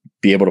wouldn't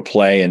be able to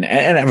play? And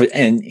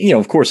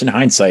of course, in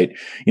hindsight,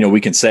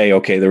 we can say,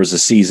 okay, there was a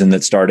season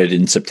that started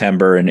in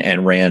September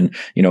and ran,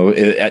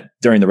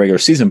 during the regular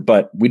season,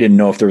 but we didn't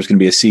know if there was going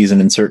to be a season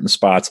in certain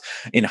spots.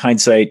 In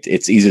hindsight,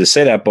 it's easy to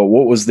say that, but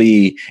what was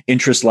the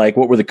interest like?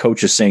 What were the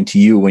coaches saying to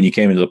you when you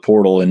came into the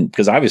portal? And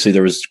because obviously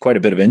there was quite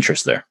a bit of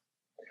interest there.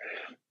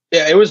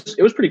 Yeah, it was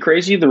pretty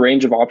crazy, the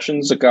range of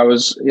options. Like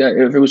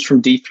if it was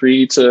from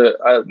D3 to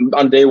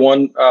on day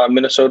one,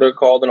 Minnesota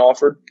called and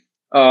offered.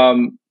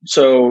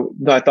 So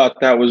I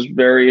thought that was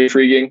very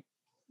intriguing.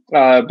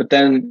 But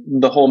then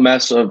the whole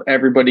mess of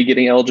everybody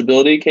getting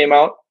eligibility came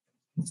out.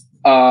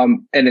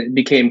 And it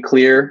became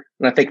clear,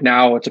 and I think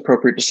now it's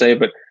appropriate to say,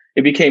 but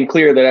it became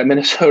clear that at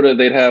Minnesota,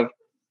 they'd have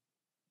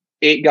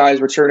 8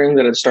 guys returning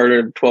that had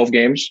started 12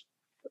 games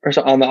or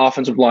so on the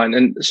offensive line.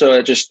 And so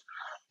it just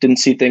didn't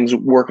see things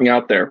working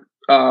out there.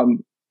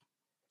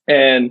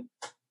 And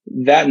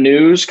that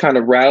news kind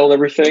of rattled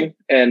everything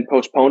and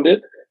postponed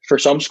it for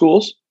some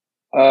schools.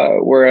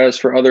 Whereas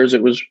for others,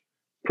 it was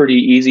pretty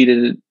easy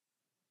to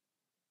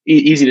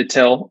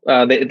tell.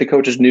 The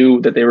coaches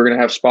knew that they were going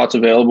to have spots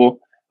available.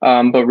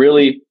 But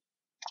really,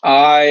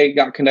 I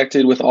got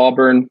connected with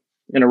Auburn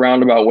in a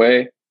roundabout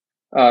way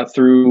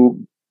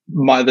through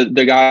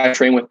the guy I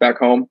trained with back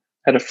home.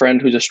 Had a friend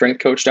who's a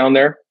strength coach down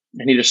there,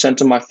 and he just sent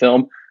him my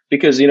film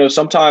because,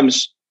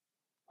 sometimes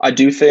I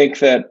do think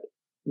that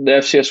the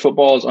FCS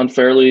football is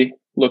unfairly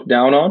looked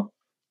down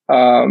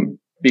on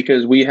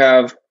because we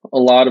have a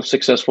lot of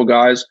successful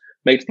guys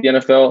make the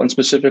NFL, and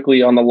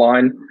specifically on the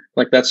line.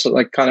 Like that's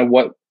like kind of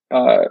what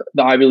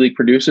the Ivy League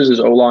produces is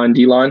O-line,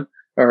 D-line,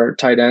 or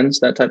tight ends,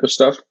 that type of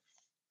stuff.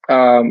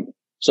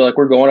 So like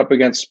we're going up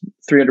against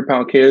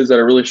 300-pound kids that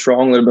are really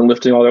strong, that have been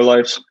lifting all their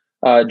lives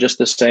just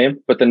the same,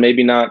 but then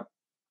maybe not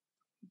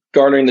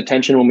garnering the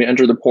tension when we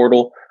enter the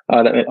portal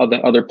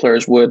that other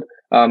players would.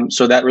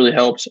 So that really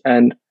helped.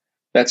 And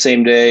that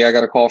same day I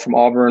got a call from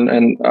Auburn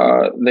and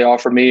they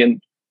offered me,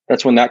 and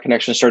that's when that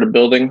connection started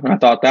building. I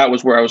thought that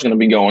was where I was going to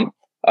be going.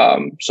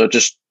 So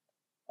just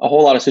a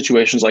whole lot of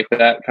situations like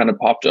that kind of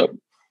popped up.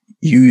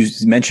 You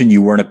mentioned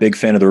you weren't a big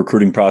fan of the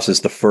recruiting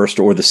process the first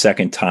or the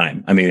second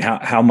time. I mean,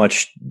 how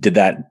much did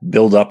that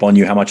build up on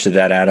you? How much did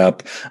that add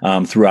up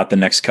throughout the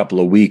next couple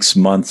of weeks,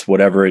 months,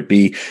 whatever it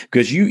be?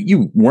 Because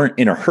you weren't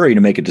in a hurry to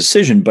make a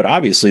decision, but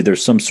obviously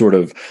there's some sort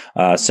of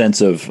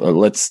sense of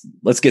let's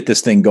get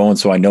this thing going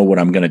so I know what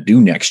I'm going to do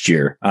next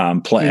year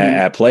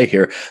at play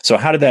here. So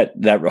how did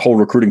that whole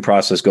recruiting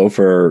process go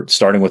for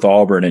starting with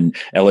Auburn and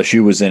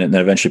LSU was in it, and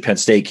then eventually Penn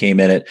State came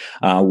in it?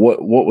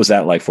 What was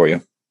that like for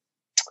you?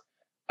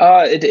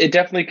 It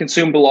definitely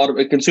consumed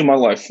it consumed my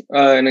life,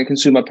 and it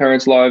consumed my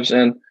parents' lives.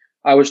 And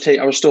I was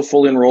still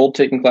fully enrolled,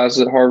 taking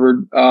classes at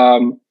Harvard.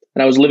 And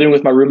I was living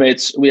with my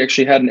roommates. We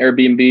actually had an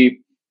Airbnb,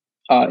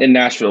 in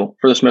Nashville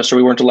for the semester.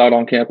 We weren't allowed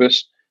on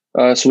campus.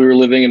 So we were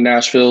living in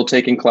Nashville,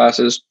 taking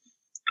classes.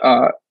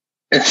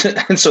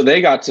 And so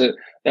they got to,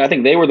 and I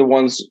think they were the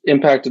ones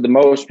impacted the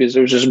most because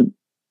it was just,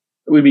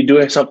 we'd be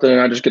doing something and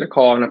I just get a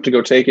call and have to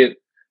go take it.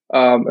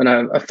 And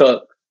I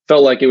felt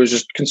like it was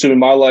just consuming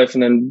my life,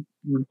 and then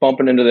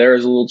bumping into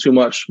theirs a little too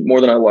much,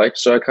 more than I liked.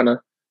 So I kind of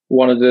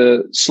wanted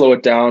to slow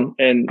it down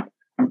and,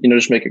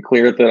 just make it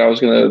clear that I was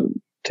going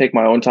to take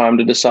my own time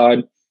to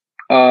decide.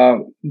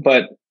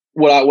 But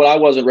what I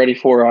wasn't ready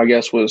for, I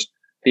guess, was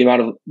the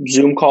amount of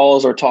Zoom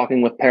calls or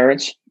talking with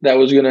parents that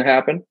was going to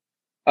happen.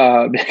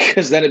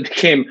 Because then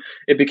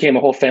it became a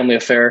whole family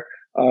affair,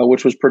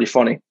 which was pretty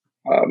funny.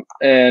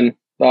 And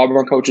the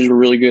Auburn coaches were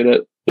really good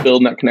at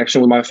building that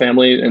connection with my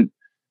family, and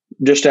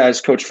just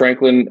as Coach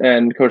Franklin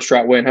and Coach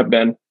Stratway have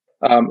been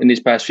in these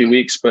past few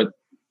weeks. But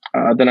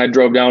then I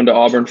drove down to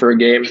Auburn for a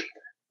game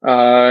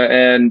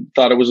and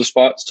thought it was a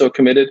spot, still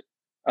committed.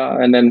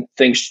 And then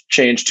things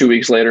changed 2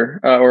 weeks later,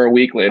 or a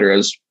week later,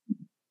 as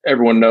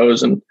everyone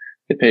knows, and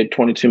they paid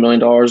 $22 million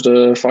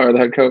to fire the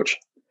head coach.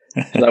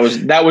 So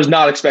that was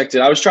not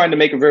expected. I was trying to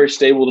make a very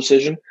stable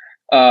decision,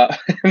 and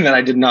then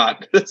I did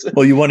not.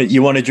 Well, you wanted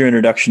your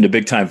introduction to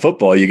big time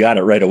football. You got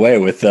it right away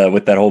with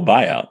that whole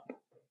buyout.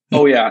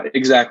 Oh yeah,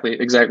 exactly.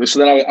 So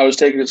then I was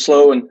taking it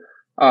slow, and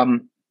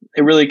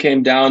it really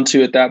came down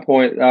to, at that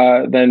point,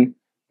 then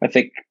I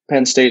think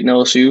Penn State and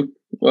LSU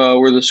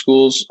were the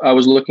schools I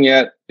was looking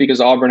at,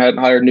 because Auburn hadn't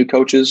hired new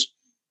coaches.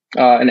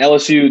 And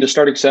LSU, the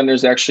starting center,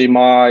 is actually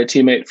my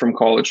teammate from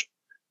college.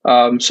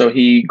 So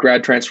he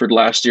grad transferred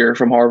last year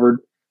from Harvard.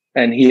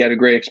 and he had a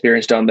great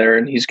experience down there,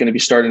 and he's going to be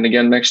starting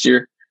again next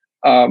year.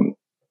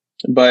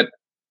 But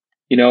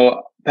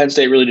Penn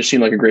State really just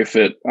seemed like a great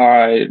fit.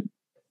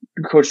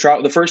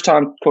 The first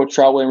time Coach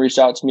Troutway reached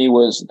out to me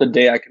was the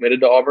day I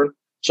committed to Auburn.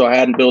 So I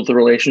hadn't built the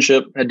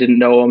relationship. I didn't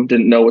know him,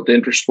 didn't know what the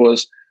interest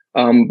was.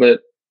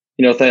 But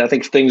I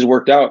think things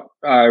worked out.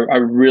 I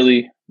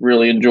really,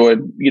 really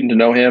enjoyed getting to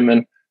know him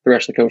and the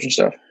rest of the coaching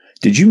staff.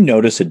 Did you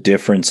notice a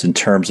difference in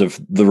terms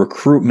of the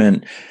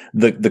recruitment,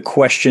 the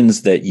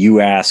questions that you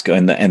ask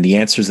and the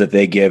answers that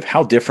they give?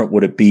 How different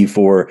would it be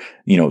for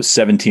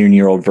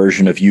 17-year-old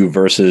version of you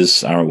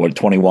versus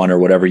 21 or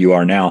whatever you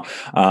are now?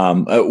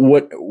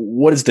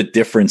 What is the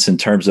difference in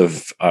terms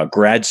of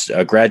grad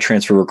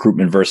transfer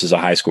recruitment versus a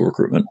high school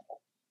recruitment?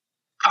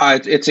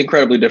 It's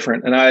incredibly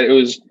different, and it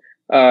was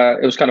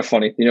kind of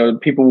funny.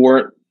 People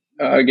weren't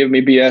giving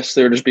me BS;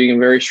 they were just being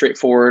very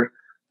straightforward.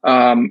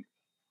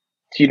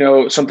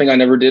 Something I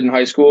never did in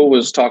high school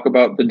was talk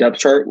about the depth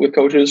chart with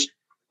coaches.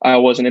 I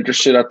wasn't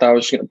interested. I thought I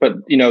was going to, but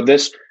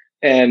this,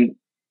 and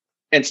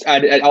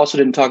I also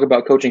didn't talk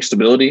about coaching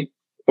stability.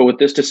 But with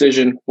this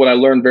decision, what I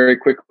learned very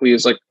quickly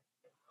is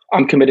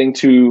I'm committing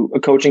to a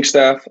coaching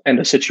staff and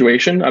a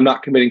situation. I'm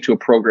not committing to a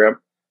program.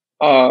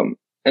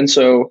 And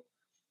so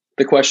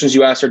the questions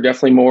you ask are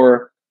definitely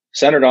more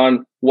centered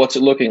on what's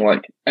it looking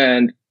like.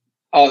 And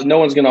no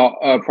one's going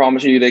to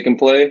promise you that you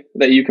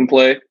can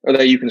play or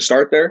that you can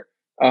start there.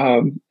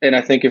 And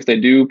I think if they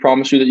do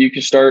promise you that you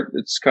can start,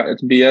 it's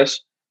BS,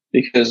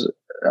 because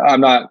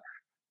I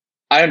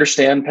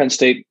understand Penn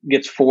State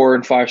gets 4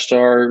 and 5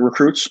 star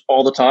recruits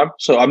all the time.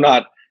 So I'm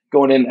not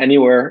going in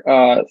anywhere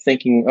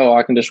thinking,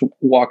 I can just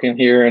walk in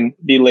here and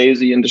be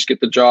lazy and just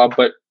get the job.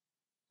 But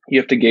you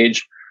have to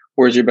gauge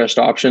where's your best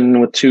option.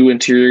 With 2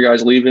 interior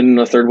guys leaving and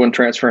a third one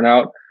transferring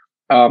out,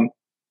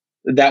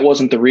 that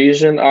wasn't the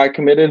reason I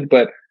committed,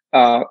 but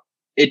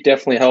it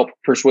definitely helped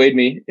persuade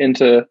me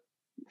into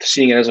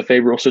seeing it as a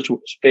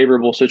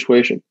favorable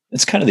situation.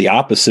 It's kind of the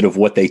opposite of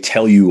what they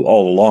tell you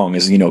all along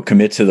is,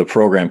 commit to the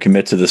program,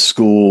 commit to the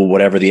school,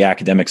 whatever the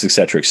academics, et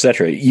cetera, et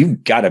cetera.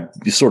 You've got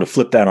to sort of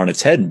flip that on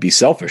its head and be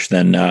selfish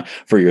then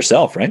for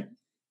yourself, right?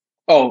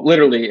 Oh,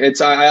 literally.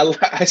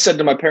 I said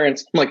to my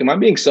parents, I'm like, am I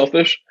being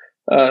selfish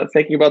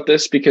thinking about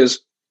this? Because,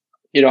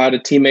 I had a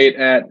teammate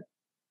at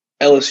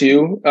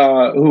LSU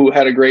who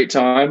had a great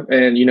time,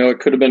 and, it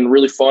could have been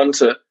really fun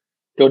to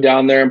go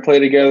down there and play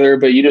together,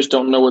 but you just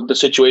don't know what the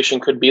situation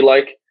could be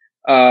like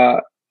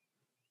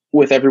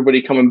with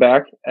everybody coming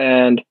back.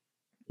 And,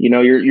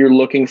 you're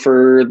looking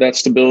for that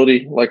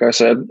stability, like I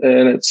said,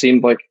 and it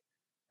seemed like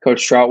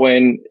Coach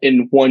Troutway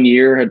in 1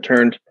 year had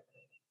turned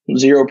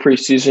 0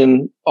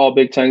 preseason All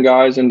Big Ten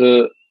guys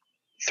into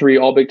 3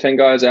 All Big Ten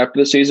guys after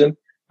the season.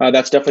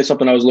 That's definitely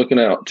something I was looking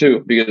at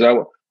too, because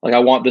I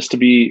want this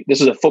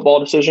is a football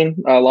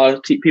decision. A lot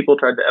of people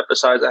tried to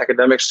emphasize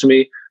academics to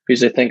me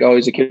because they think,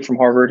 he's a kid from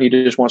Harvard. He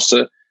just wants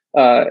to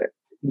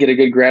get a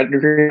good grad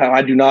degree.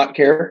 I do not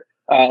care.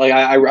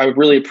 I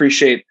really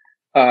appreciate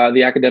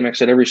the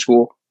academics at every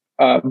school.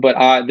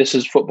 But this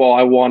is football.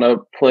 I want to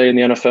play in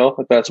the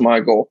NFL. That's my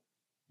goal.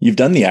 You've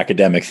done the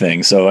academic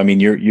thing. So, I mean,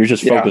 you're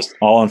just focused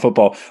all on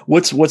football.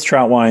 What's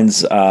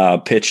Troutwine's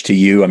pitch to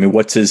you? I mean,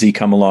 what does he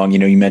come along?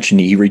 You mentioned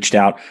he reached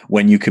out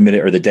when you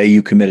committed or the day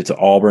you committed to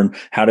Auburn.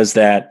 How does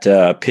that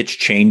pitch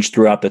change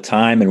throughout the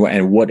time?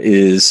 And what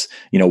is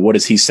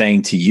he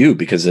saying to you?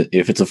 Because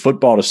if it's a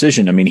football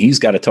decision, I mean, he's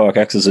got to talk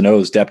X's and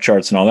O's, depth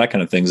charts and all that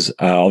kind of things,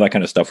 all that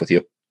kind of stuff with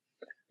you.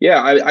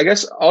 Yeah. I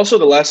guess also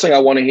the last thing I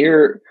want to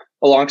hear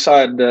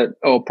alongside that,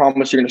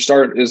 promise you're going to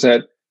start, is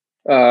that,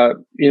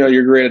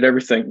 you're great at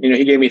everything.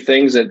 He gave me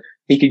things that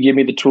he could give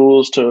me the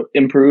tools to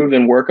improve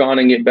and work on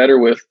and get better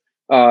with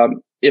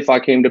if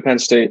I came to Penn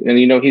State. And,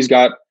 he's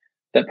got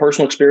that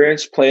personal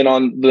experience playing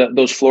on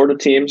those Florida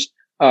teams.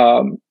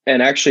 And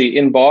actually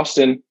in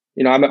Boston,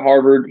 I'm at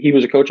Harvard. He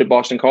was a coach at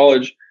Boston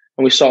College,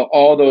 and we saw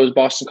all those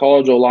Boston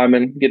College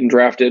linemen getting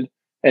drafted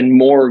and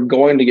more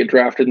going to get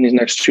drafted in these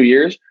next 2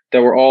 years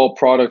that were all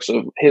products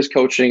of his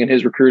coaching and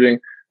his recruiting.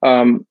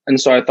 And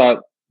so I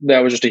thought that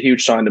was just a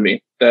huge sign to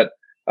me that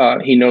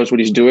he knows what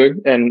he's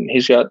doing, and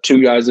he's got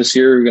 2 guys this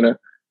year who are going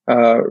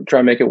to try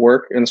and make it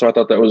work. And so I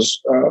thought that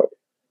was,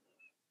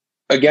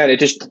 again,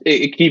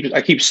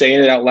 I keep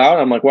saying it out loud.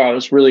 I'm like, wow,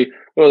 that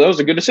was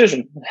a good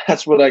decision.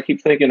 That's what I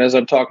keep thinking as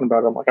I'm talking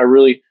about it. I'm like, I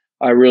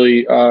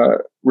really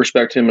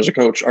respect him as a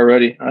coach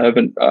already. I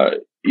haven't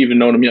even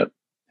known him yet.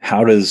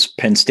 How does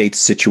Penn State's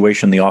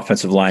situation on the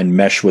offensive line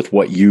mesh with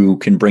what you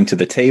can bring to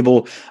the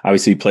table?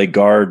 Obviously, you play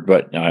guard,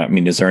 but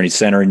is there any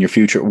center in your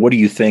future? What do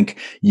you think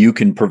you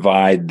can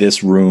provide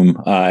this room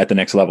at the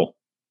next level?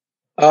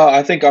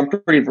 I think I'm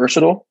pretty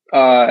versatile.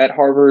 At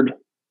Harvard,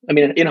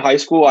 in high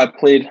school, I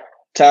played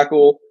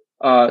tackle,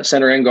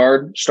 center, and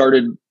guard.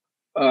 Started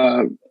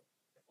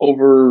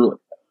over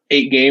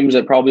 8 games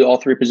at probably all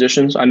 3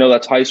 positions. I know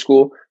that's high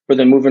school, but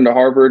then moving to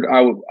Harvard,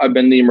 I've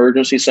been the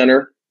emergency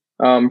center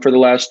for the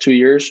last 2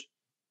 years,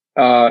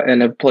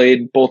 and have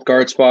played both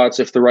guard spots.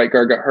 If the right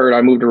guard got hurt,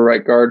 I moved to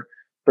right guard,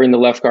 bring the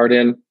left guard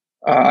in.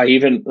 My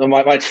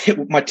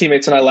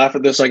teammates and I laugh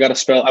at this. I got a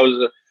spell. I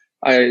was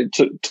I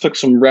took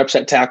some reps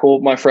at tackle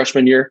my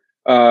freshman year,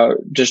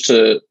 just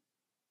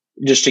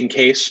in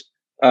case.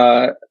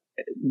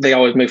 They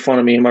always make fun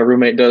of me, and my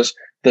roommate does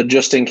the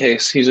just in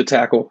case he's a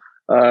tackle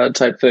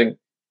type thing.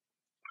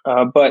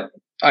 But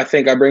I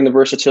think I bring the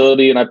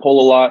versatility and I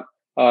pull a lot.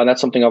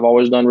 That's something I've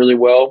always done really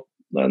well.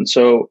 And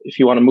so if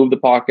you want to move the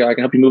pocket, I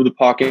can help you move the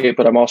pocket,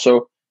 but I'm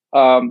also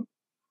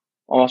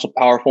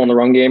powerful in the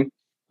run game.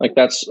 Like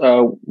that's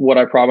what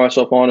I pride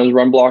myself on is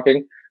run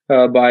blocking.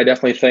 But I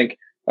definitely think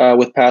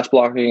with pass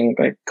blocking,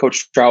 like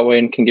Coach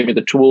Troutwayne can give me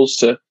the tools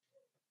to,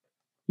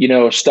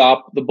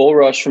 stop the bull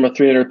rush from a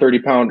 330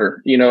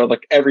 pounder,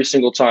 like every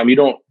single time.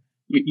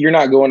 You're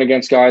not going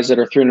against guys that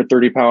are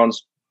 330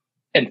 pounds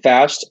and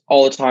fast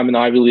all the time in the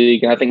Ivy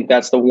League. And I think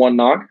that's the one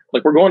knock.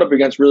 Like we're going up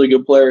against really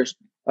good players,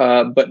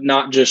 but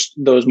not just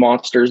those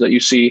monsters that you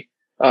see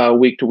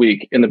week to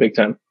week in the Big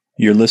Ten.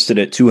 You're listed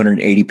at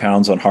 280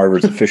 pounds on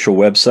Harvard's official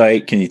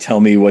website. Can you tell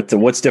me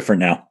what's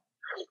different now?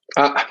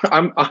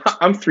 I'm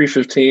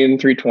 315,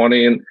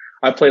 320, and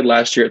I played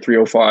last year at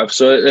 305.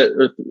 So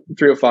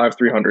 305,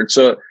 300.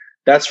 So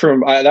that's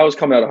that was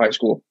coming out of high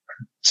school.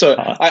 So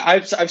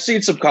I've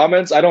seen some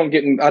comments. I don't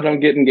get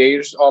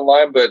engaged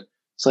online, but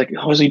it's like,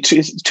 oh, is he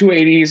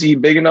 280? Is he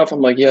big enough?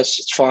 I'm like, yes,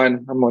 it's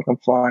fine. I'm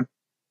fine.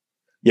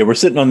 Yeah, we're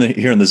sitting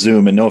here on the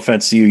Zoom, and no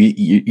offense to you,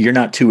 you're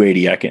not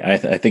 280. I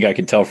think I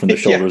can tell from the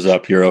shoulders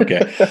up. You're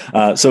okay.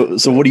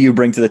 So what do you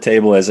bring to the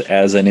table as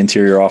an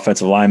interior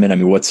offensive lineman? I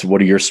mean, what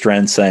are your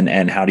strengths,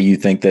 and how do you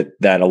think that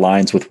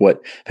aligns with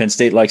what Penn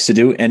State likes to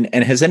do? And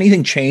has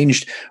anything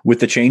changed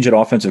with the change at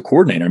offensive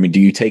coordinator? I mean, do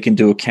you take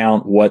into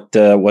account what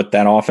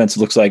that offense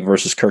looks like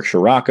versus Kirk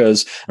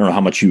Ciarrocca's? I don't know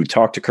how much you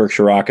talk to Kirk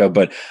Ciarrocca,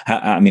 but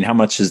how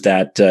much does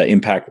that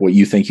impact what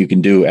you think you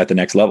can do at the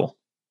next level?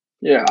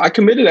 Yeah, I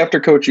committed after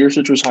Coach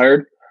Yurcich was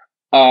hired,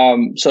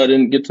 so I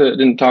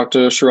didn't talk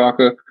to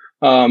Ciarrocca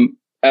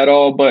at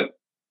all. But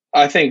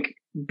I think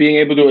being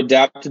able to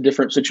adapt to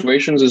different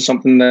situations is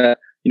something that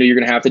you're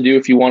going to have to do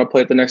if you want to play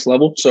at the next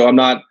level. So I'm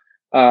not,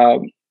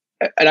 and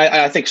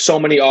I think so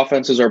many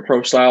offenses are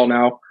pro style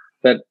now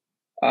that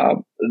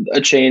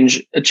a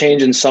change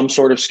in some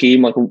sort of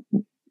scheme, like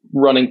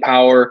running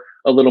power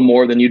a little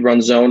more than you'd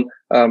run zone,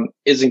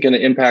 isn't going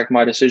to impact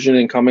my decision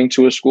in coming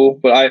to a school.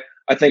 But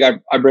I think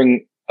I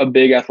bring a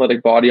big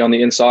athletic body on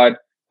the inside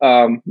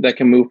that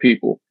can move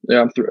people.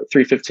 I'm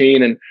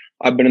 315, and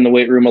I've been in the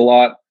weight room a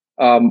lot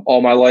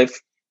all my life.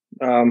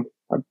 I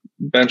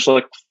bench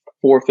like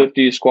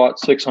 450, squat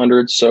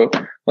 600. So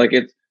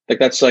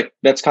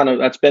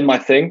that's been my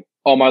thing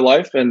all my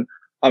life, and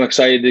I'm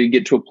excited to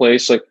get to a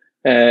place like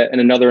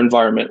in another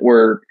environment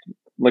where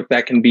like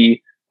that can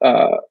be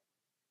a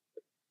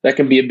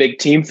big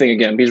team thing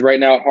again. Because right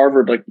now at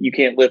Harvard, like you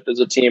can't lift as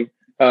a team.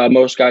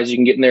 Most guys you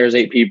can get in there as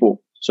 8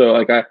 people. So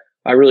like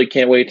I really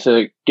can't wait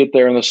to get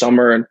there in the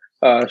summer and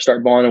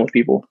start bonding with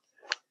people.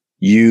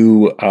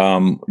 You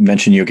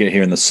mentioned you'll get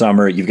here in the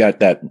summer. You've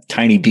got that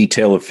tiny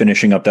detail of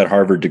finishing up that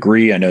Harvard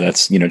degree. I know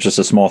that's just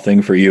a small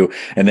thing for you.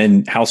 And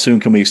then how soon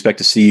can we expect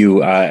to see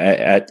you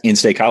at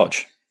In-State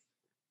College?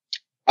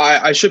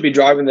 I should be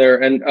driving there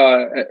and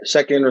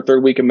second or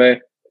third week of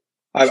May.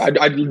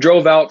 I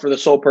drove out for the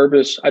sole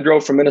purpose. I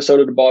drove from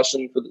Minnesota to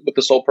Boston with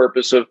the sole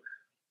purpose of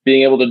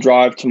being able to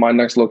drive to my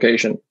next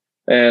location.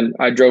 And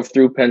I drove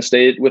through Penn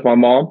State with my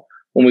mom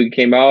when we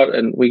came out,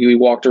 and we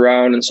walked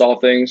around and saw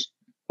things.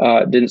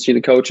 Didn't see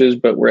the coaches,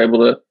 but we're able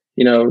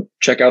to,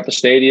 check out the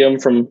stadium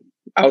from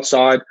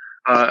outside,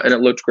 and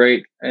it looked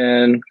great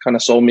and kind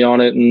of sold me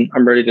on it. And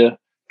I'm ready to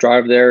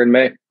drive there in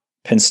May.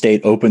 Penn State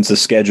opens the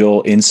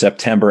schedule in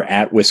September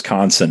at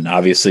Wisconsin.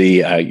 Obviously,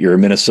 you're a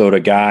Minnesota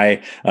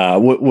guy.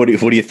 What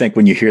do you think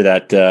when you hear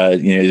that?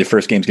 The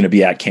first game's going to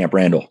be at Camp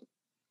Randall.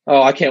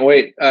 Oh, I can't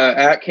wait!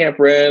 At Camp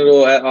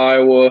Randall, at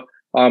Iowa.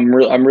 I'm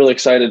really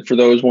excited for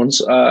those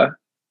ones.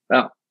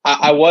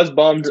 I was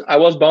bummed.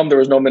 There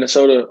was no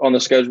Minnesota on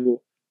the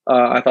schedule.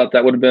 I thought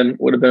that would have been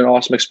an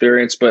awesome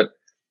experience, but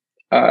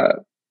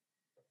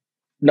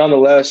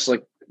nonetheless,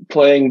 like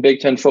playing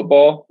Big Ten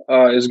football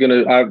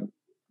I've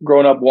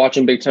grown up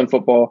watching Big Ten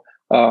football.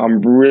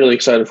 I'm really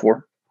excited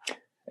for.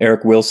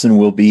 Eric Wilson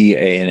will be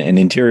an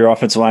interior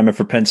offensive lineman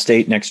for Penn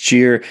State next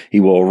year. He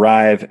will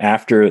arrive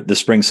after the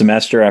spring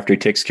semester, after he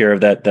takes care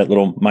of that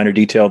little minor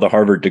detail, the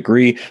Harvard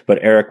degree. But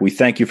Eric, we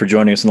thank you for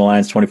joining us on the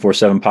Lions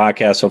 24/7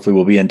 podcast. Hopefully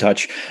we'll be in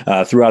touch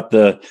throughout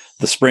the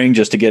spring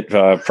just to get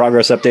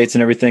progress updates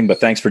and everything. But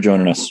thanks for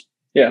joining us.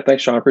 Yeah,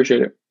 thanks, Sean. I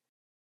appreciate it.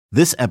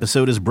 This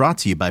episode is brought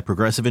to you by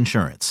Progressive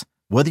Insurance.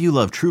 Whether you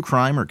love true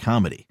crime or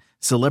comedy,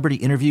 celebrity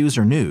interviews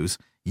or news,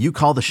 you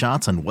call the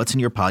shots on what's in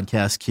your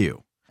podcast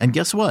queue. And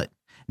guess what?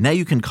 Now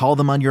you can call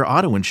them on your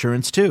auto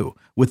insurance too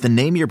with the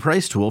Name Your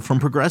Price tool from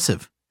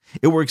Progressive.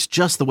 It works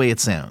just the way it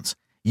sounds.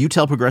 You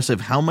tell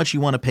Progressive how much you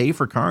want to pay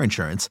for car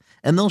insurance,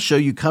 and they'll show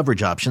you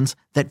coverage options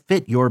that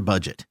fit your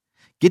budget.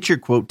 Get your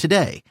quote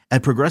today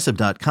at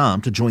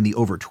Progressive.com to join the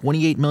over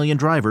 28 million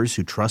drivers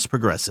who trust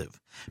Progressive.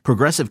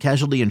 Progressive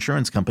Casualty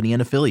Insurance Company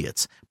and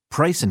Affiliates.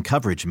 Price and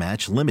coverage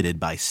match limited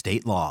by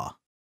state law.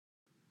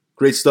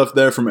 Great stuff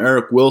there from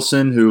Eric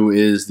Wilson, who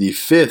is the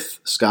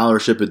 5th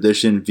scholarship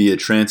addition via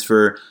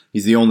transfer.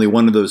 He's the only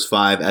one of those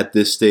 5 at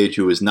this stage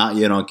who is not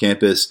yet on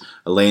campus,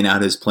 laying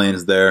out his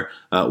plans there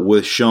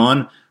with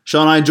Sean.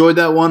 Sean, I enjoyed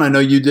that one. I know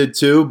you did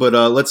too, but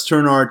let's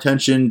turn our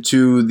attention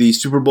to the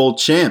Super Bowl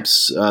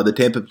champs, the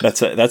Tampa.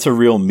 That's a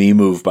real me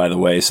move, by the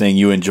way, saying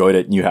you enjoyed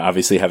it and you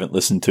obviously haven't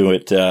listened to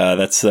it.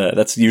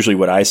 That's usually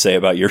what I say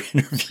about your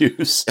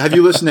interviews. Have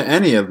you listened to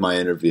any of my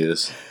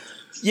interviews?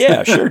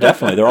 Yeah, sure,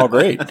 definitely. They're all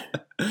great.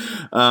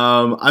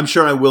 I'm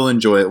sure I will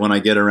enjoy it when I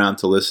get around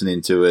to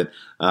listening to it.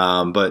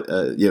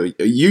 But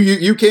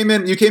you came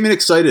in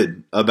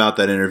excited about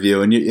that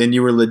interview, and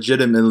you were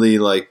legitimately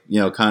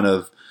kind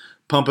of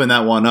pumping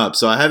that one up.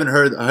 So I haven't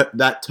heard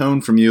that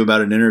tone from you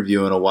about an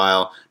interview in a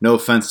while. No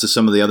offense to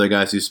some of the other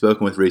guys you've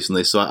spoken with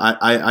recently. So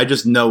I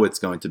just know it's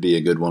going to be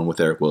a good one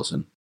with Eric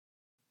Wilson.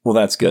 Well,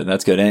 that's good.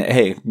 That's good. And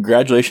hey,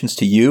 congratulations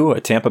to you,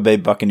 a Tampa Bay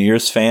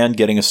Buccaneers fan,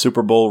 getting a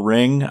Super Bowl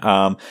ring.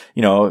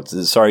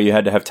 Sorry you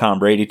had to have Tom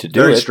Brady to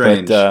do Very it.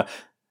 Strange. But,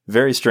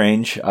 very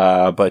strange.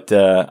 But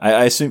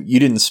I assume you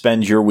didn't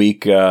spend your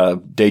week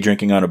day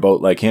drinking on a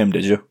boat like him,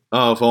 did you?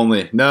 Oh, if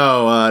only.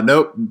 No,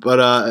 nope.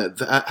 But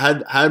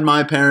had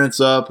my parents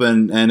up,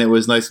 and it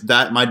was nice.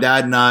 That my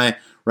dad and I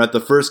were at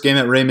the first game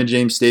at Raymond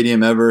James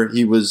Stadium ever.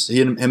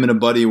 Him and a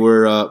buddy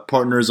were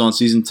partners on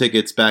season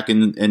tickets back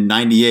in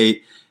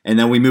 '98, and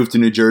then we moved to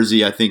New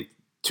Jersey, I think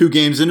 2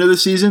 games into the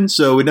season,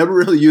 so we never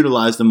really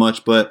utilized them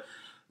much, but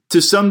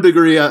to some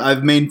degree,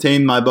 I've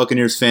maintained my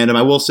Buccaneers fandom.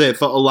 I will say it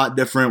felt a lot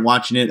different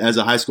watching it as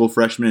a high school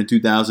freshman in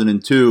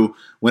 2002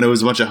 when it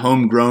was a bunch of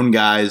homegrown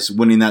guys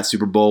winning that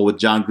Super Bowl with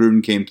John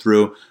Gruden came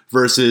through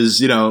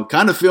versus,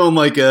 kind of feeling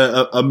like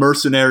a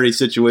mercenary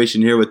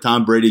situation here with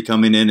Tom Brady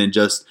coming in and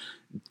just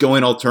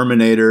going all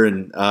Terminator.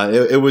 And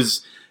it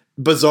was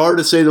bizarre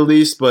to say the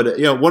least, but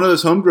one of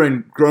those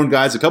homegrown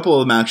guys, a couple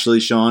of them actually,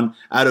 Sean,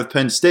 out of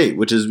Penn State,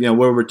 which is where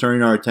we're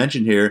turning our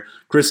attention here.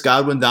 Chris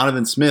Godwin,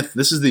 Donovan Smith.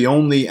 This is the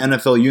only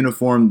NFL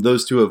uniform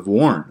those two have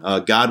worn.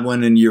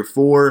 Godwin in year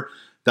 4,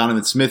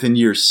 Donovan Smith in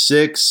year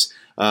 6.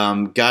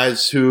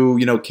 Guys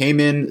who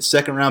came in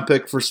 2nd round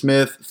pick for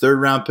Smith,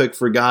 3rd round pick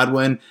for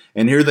Godwin,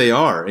 and here they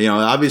are.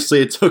 Obviously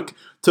it took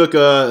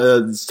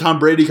Tom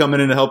Brady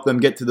coming in to help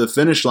them get to the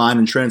finish line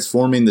and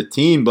transforming the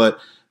team, but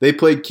they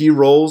played key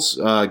roles.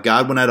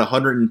 Godwin had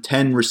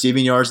 110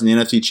 receiving yards in the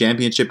NFC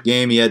Championship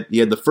game. He had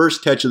the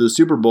first catch of the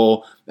Super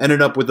Bowl,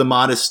 ended up with a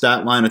modest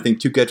stat line, I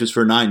think 2 catches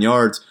for 9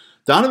 yards.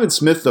 Donovan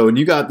Smith, though, and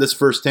you got this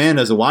firsthand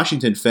as a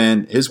Washington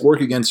fan, his work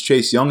against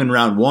Chase Young in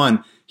round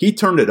 1, he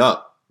turned it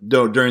up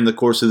during the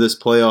course of this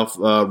playoff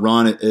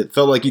run. It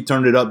felt like he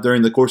turned it up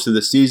during the course of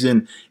the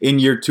season in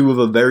year 2 of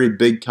a very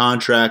big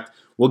contract.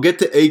 We'll get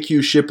to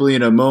AQ Shipley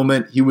in a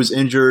moment. He was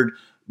injured,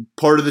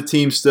 part of the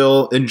team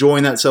still,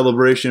 enjoying that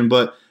celebration,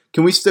 but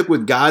can we stick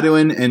with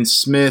Godwin and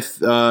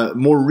Smith,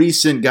 more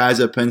recent guys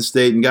at Penn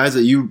State and guys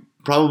that you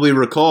probably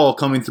recall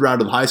coming through out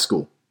of high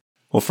school?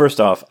 Well, first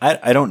off,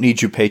 I don't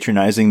need you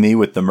patronizing me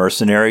with the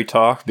mercenary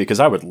talk because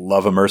I would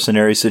love a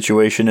mercenary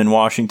situation in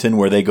Washington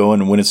where they go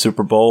and win a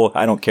Super Bowl.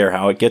 I don't care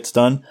how it gets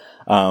done.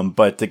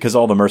 But because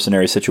all the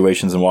mercenary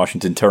situations in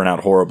Washington turn out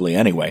horribly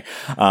anyway.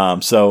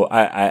 So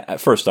I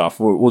first off,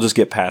 we'll just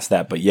get past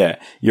that. But yeah,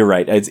 you're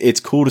right. It's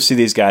cool to see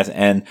these guys.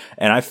 And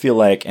I feel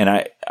like,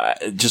 I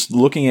just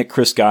looking at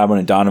Chris Godwin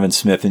and Donovan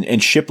Smith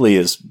and Shipley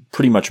is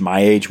pretty much my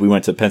age. We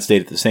went to Penn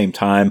State at the same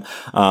time.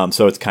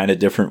 So it's kind of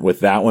different with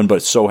that one,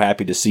 but so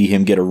happy to see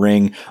him get a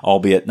ring,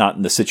 albeit not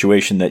in the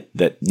situation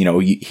that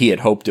he had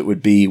hoped it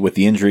would be with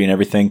the injury and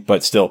everything,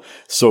 but still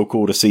so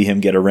cool to see him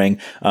get a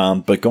ring.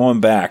 But going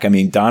back,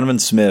 Donovan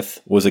Smith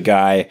was a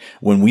guy,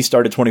 when we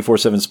started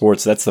 24/7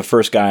 Sports, that's the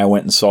first guy I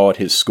went and saw at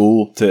his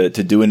school to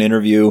do an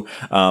interview,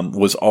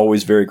 was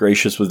always very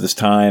gracious with his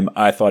time.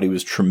 I thought he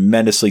was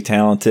tremendously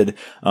talented.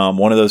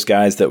 One of those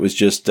guys that was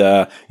just,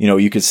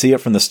 you could see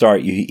it from the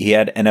start. He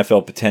had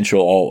NFL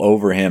potential all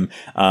over him.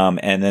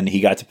 And then he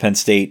got to Penn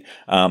State.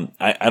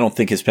 I don't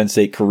think his Penn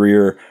State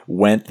career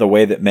went the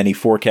way that many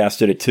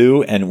forecasted it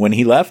to. And when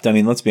he left,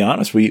 let's be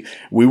honest, we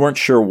weren't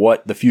sure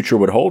what the future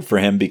would hold for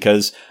him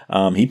because,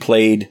 he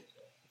played,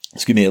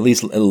 at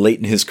least late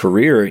in his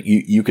career,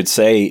 you could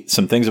say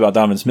some things about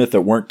Donovan Smith that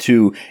weren't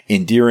too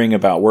endearing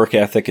about work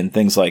ethic and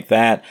things like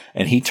that.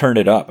 And he turned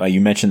it up.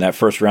 You mentioned that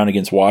first round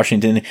against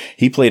Washington.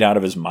 He played out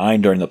of his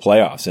mind during the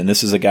playoffs. And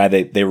this is a guy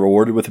they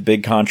rewarded with a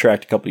big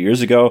contract a couple of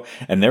years ago.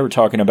 And they were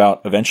talking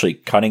about eventually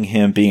cutting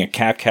him, being a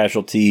cap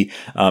casualty,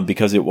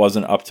 because it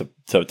wasn't up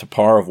to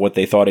par of what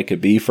they thought it could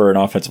be for an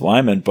offensive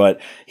lineman.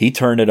 But he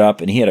turned it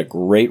up and he had a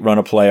great run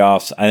of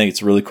playoffs. I think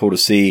it's really cool to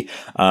see.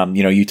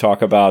 You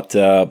talk about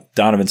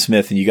Donovan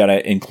Smith, and you got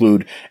to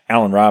include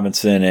Allen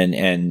Robinson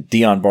and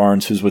Deion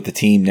Barnes, who's with the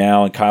team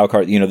now, and Kyle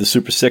Carter, the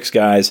Super Six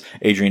guys,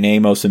 Adrian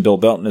Amos and Bill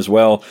Belton as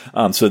well.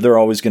 So they're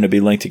always going to be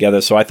linked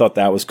together. So I thought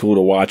that was cool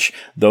to watch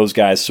those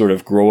guys sort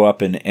of grow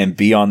up and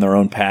be on their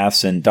own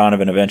paths, and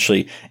Donovan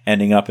eventually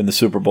ending up in the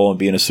Super Bowl and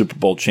being a Super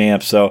Bowl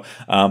champ. So,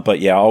 but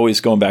yeah,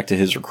 always going back to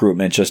his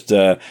recruitment, just,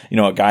 a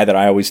guy that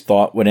I always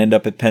thought would end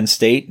up at Penn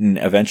State and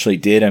eventually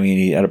did. I mean,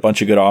 he had a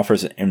bunch of good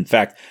offers. In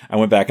fact, I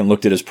went back and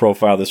looked at his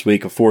profile this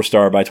week, a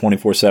 4-star by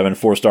 24/7,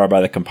 4-star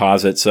by the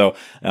Composite. So,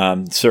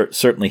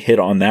 certainly hit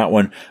on that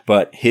one.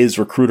 But his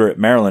recruiter at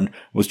Maryland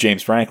was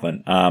James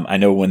Franklin. I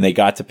know when they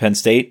got to Penn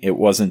State, it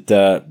wasn't,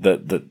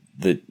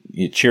 the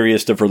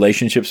cheeriest of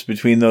relationships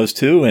between those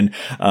two. And,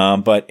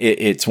 but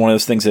it's one of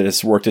those things that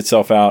has worked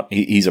itself out.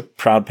 He's a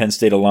proud Penn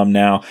State alum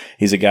now.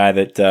 He's a guy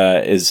that,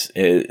 is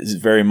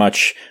very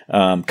much,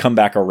 come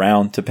back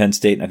around to Penn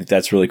State. And I think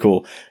that's really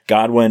cool.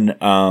 Godwin,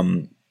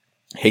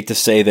 hate to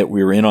say that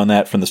we were in on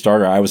that from the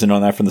start, or I was in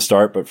on that from the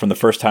start, but from the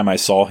first time I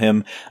saw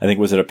him, I think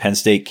it was at a Penn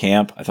State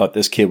camp, I thought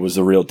this kid was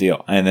the real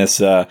deal. And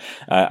this, I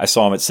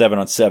saw him at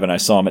 7-on-7. I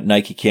saw him at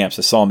Nike camps.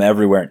 I saw him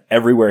everywhere, and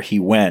everywhere he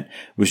went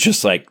was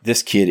just like,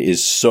 this kid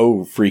is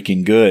so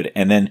freaking good.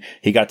 And then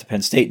he got to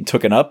Penn State and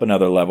took it up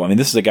another level. I mean,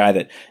 this is a guy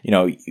that,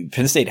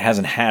 Penn State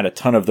hasn't had a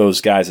ton of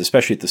those guys,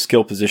 especially at the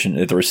skill position,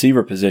 at the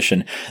receiver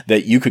position,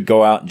 that you could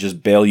go out and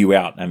just bail you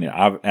out. I mean,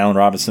 Allen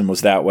Robinson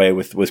was that way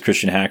with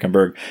Christian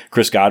Hackenberg.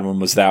 Chris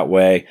Godwin was that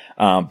way.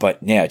 But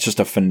yeah, it's just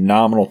a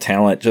phenomenal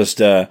talent.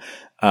 Just,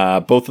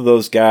 both of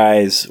those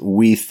guys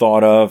we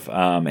thought of,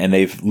 and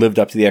they've lived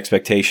up to the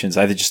expectations.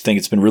 I just think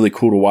it's been really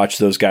cool to watch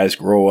those guys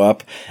grow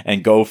up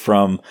and go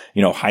from,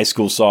 high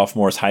school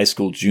sophomores, high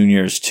school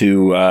juniors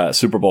to,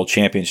 Super Bowl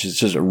champions. It's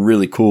just a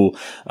really cool,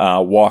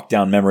 walk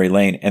down memory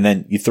lane. And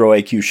then you throw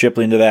AQ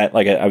Shipley into that.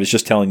 Like I was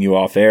just telling you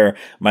off air,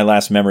 my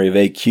last memory of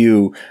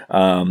AQ,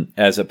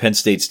 as a Penn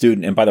State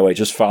student. And by the way,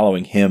 just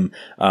following him,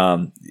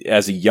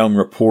 as a young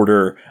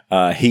reporter,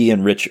 he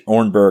and Rich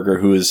Ornberger,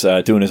 who is,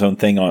 doing his own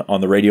thing on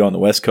the radio on the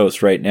West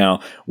Coast right now,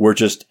 were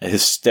just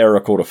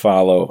hysterical to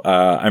follow.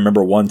 I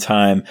remember one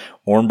time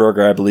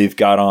Ornberger, I believe,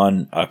 got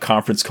on a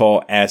conference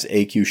call as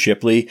AQ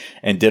Shipley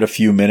and did a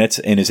few minutes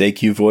in his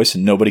AQ voice,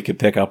 and nobody could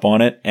pick up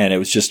on it. And it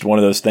was just one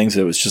of those things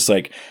that was just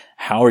like,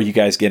 how are you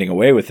guys getting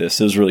away with this?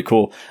 It was really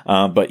cool.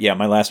 But yeah,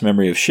 my last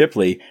memory of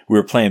Shipley, we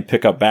were playing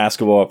pickup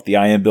basketball up at the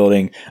IM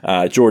building.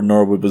 Jordan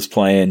Norwood was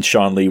playing,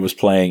 Sean Lee was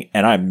playing,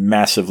 and I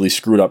massively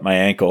screwed up my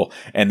ankle.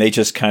 And they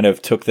just kind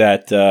of took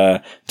that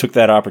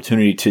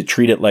opportunity to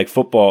treat it like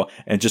football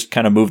and just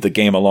kind of move the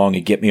game along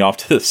and get me off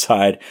to the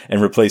side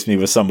and replace me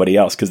with somebody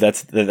else. Cause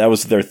that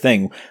was their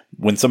thing.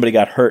 When somebody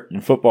got hurt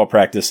in football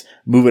practice,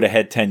 move it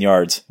ahead 10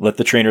 yards, let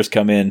the trainers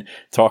come in,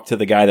 talk to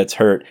the guy that's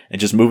hurt,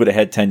 and just move it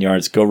ahead 10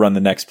 yards, go run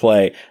the next play.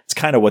 It's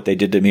kind of what they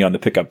did to me on the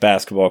pickup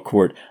basketball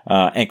court.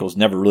 Ankle's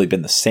never really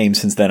been the same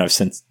since then. I've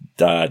since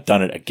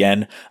done it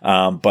again.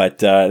 But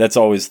that's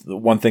always the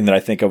one thing that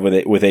I think of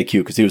with AQ,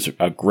 because he was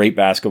a great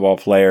basketball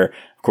player.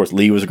 Of course,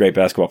 Lee was a great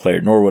basketball player.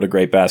 Norwood, a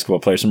great basketball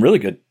player. Some really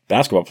good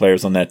basketball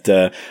players on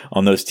that,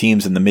 on those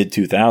teams in the mid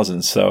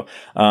 2000s. So,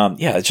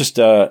 yeah, it's just,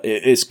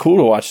 it's cool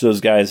to watch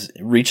those guys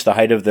reach the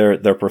height of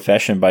their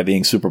profession by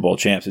being Super Bowl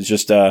champs. It's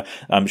just,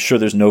 I'm sure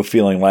there's no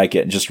feeling like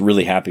it, and just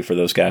really happy for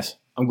those guys.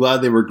 I'm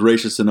glad they were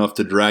gracious enough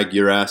to drag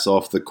your ass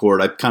off the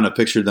court. I kind of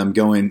pictured them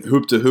going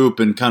hoop to hoop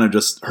and kind of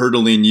just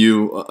hurdling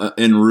you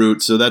en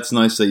route. So that's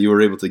nice that you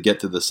were able to get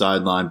to the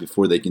sideline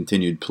before they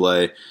continued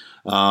play.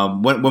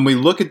 When we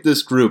look at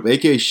this group,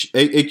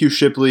 AQ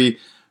Shipley,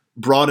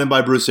 brought in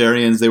by Bruce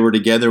Arians, they were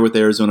together with the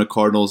Arizona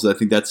Cardinals. I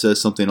think that says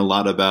something a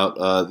lot about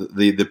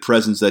the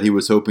presence that he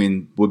was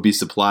hoping would be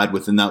supplied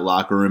within that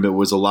locker room. It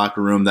was a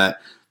locker room that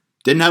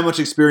didn't have much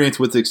experience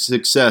with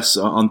success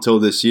until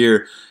this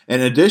year.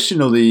 And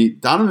additionally,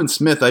 Donovan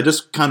Smith, I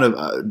just kind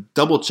of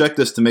double-checked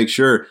this to make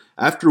sure.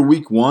 After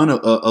week one,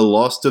 a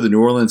loss to the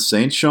New Orleans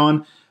Saints,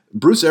 Sean,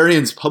 Bruce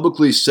Arians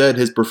publicly said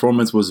his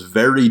performance was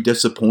very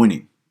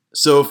disappointing.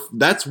 So if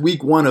that's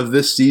week one of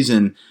this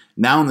season,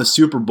 now in the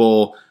Super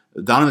Bowl,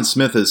 Donovan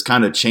Smith has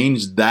kind of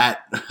changed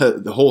that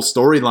the whole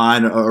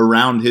storyline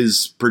around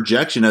his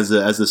projection as an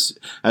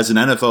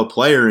NFL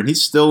player, and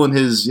he's still in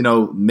his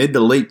mid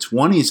to late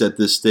 20s at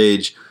this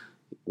stage.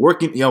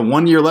 Working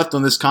 1 year left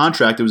on this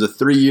contract. It was a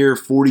 3-year,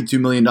 $42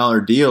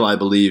 million deal, I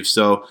believe.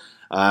 So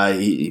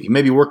he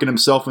may be working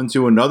himself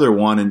into another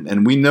one.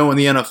 And we know in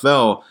the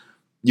NFL,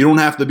 you don't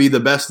have to be the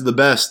best of the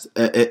best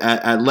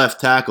at left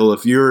tackle.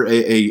 If you're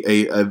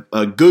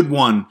a good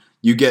one,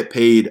 you get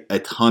paid a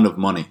ton of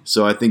money.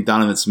 So I think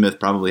Donovan Smith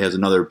probably has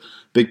another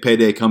big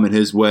payday coming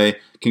his way.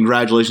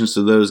 Congratulations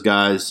to those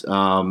guys.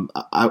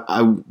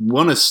 I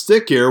want to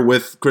stick here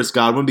with Chris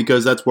Godwin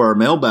because that's where our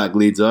mailbag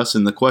leads us.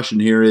 And the question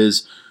here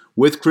is,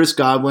 with Chris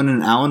Godwin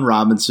and Allen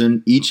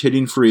Robinson each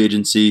hitting free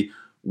agency,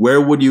 where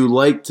would you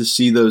like to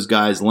see those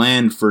guys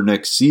land for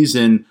next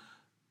season?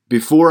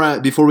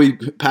 Before we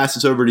pass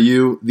this over to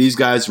you, these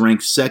guys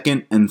rank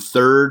second and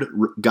third.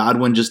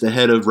 Godwin just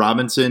ahead of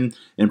Robinson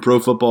in Pro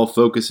Football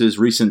Focus's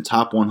recent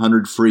top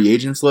 100 free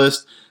agents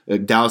list.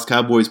 Dallas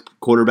Cowboys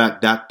quarterback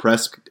Dak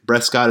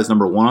Prescott is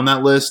number 1 on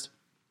that list.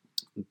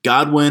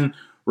 Godwin,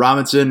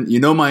 Robinson,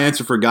 you know my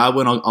answer for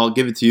Godwin. I'll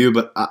give it to you,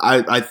 but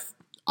I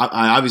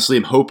obviously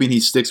am hoping he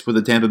sticks with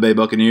the Tampa Bay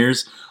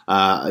Buccaneers.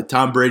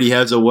 Tom Brady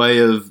has a way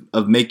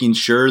of making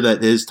sure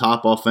that his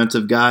top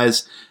offensive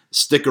guys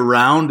stick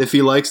around if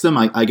he likes them.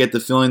 I get the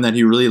feeling that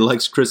he really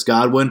likes Chris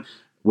Godwin.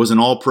 Was an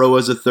All-Pro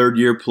as a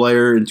third-year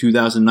player in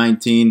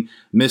 2019.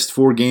 Missed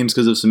 4 games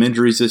because of some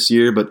injuries this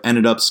year, but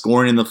ended up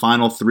scoring in the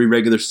final 3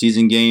 regular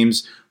season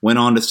games. Went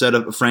on to set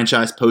up a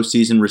franchise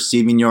postseason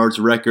receiving yards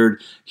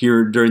record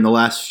here during the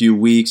last few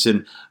weeks.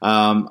 And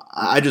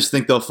I just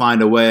think they'll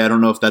find a way. I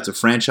don't know if that's a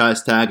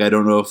franchise tag. I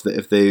don't know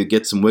if they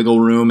get some wiggle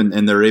room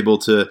and they're able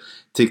to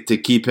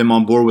keep him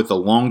on board with a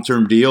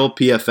long-term deal.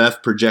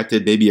 PFF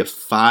projected maybe a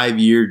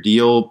 5-year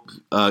deal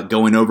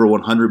going over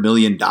 $100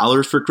 million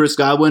for Chris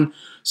Godwin.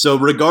 So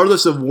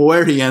regardless of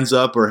where he ends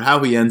up or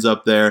how he ends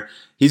up there,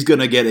 he's going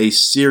to get a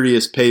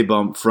serious pay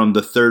bump from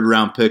the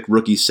third-round pick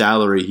rookie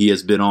salary he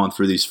has been on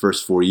for these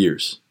first 4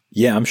 years.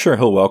 Yeah, I'm sure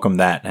he'll welcome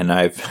that, and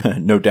I've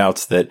no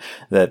doubts that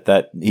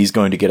he's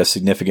going to get a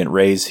significant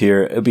raise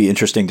here. It'll be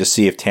interesting to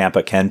see if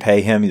Tampa can pay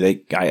him.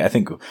 I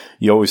think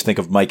you always think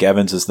of Mike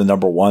Evans as the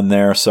number 1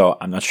 there, so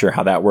I'm not sure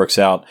how that works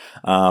out.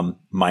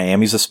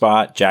 Miami's a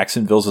spot,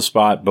 Jacksonville's a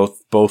spot.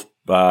 Both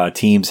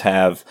teams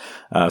have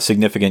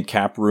significant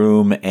cap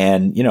room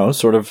and,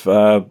 sort of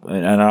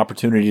an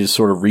opportunity to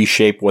sort of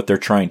reshape what they're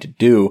trying to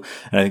do.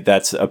 And I think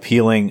that's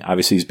appealing.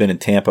 Obviously, he's been in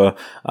Tampa,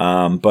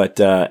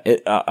 but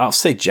I'll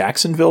say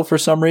Jacksonville for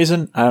some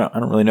reason. I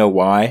don't really know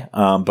why,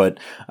 but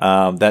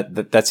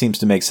that seems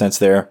to make sense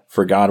there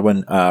for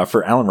Godwin.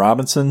 For Allen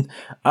Robinson,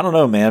 I don't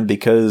know, man,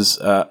 because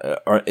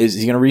is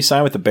he going to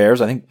re-sign with the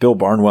Bears? I think Bill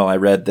Barnwell, I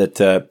read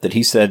that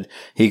he said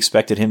he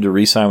expected him to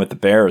re-sign with the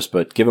Bears,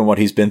 but given what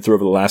he's been through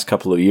over the last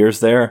couple of years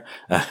there,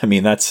 I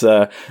mean, that's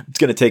it's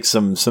going to take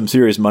some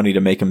serious money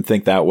to make him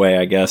think that way,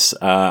 I guess.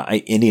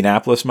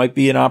 Indianapolis might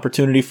be an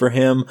opportunity for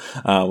him.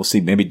 We'll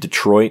see. Maybe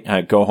Detroit.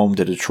 Go home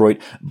to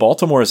Detroit.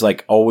 Baltimore is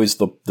like always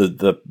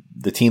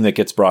the team that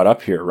gets brought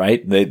up here,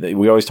 right?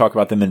 We always talk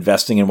about them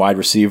investing in wide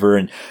receiver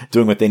and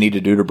doing what they need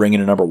to do to bring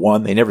in a number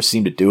 1. They never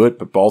seem to do it,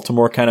 but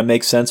Baltimore kind of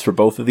makes sense for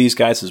both of these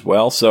guys as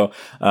well. So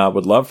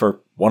would love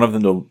for one of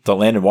them to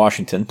land in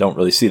Washington. Don't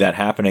really see that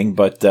happening,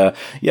 but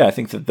yeah, I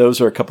think that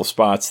those are a couple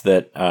spots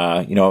that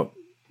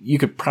you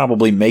could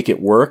probably make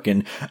it work.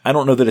 And I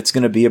don't know that it's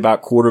going to be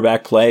about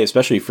quarterback play,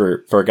 especially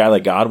for a guy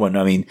like Godwin.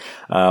 I mean,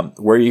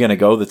 where are you going to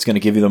go that's going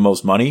to give you the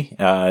most money?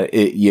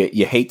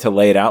 You hate to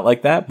lay it out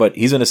like that, but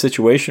he's in a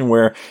situation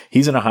where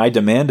he's in a high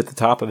demand at the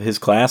top of his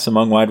class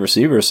among wide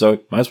receivers. So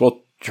might as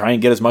well try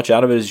and get as much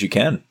out of it as you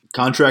can.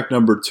 Contract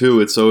number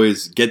 2, it's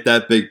always get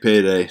that big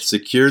payday,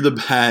 secure the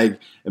bag,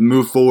 and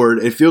move forward.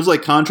 It feels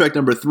like contract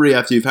number 3,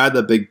 after you've had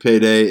that big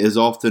payday, is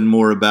often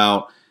more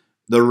about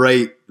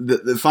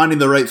finding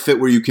the right fit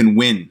where you can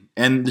win.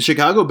 And the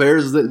Chicago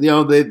Bears, they've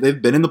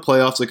been in the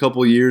playoffs a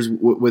couple of years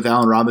with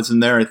Allen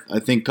Robinson there. I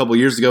think a couple of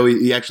years ago,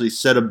 he actually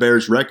set a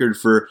Bears record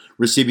for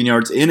receiving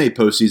yards in a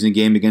postseason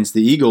game against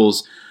the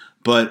Eagles.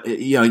 But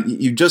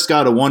you just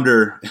got to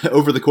wonder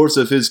over the course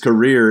of his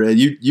career, and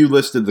you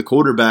listed the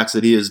quarterbacks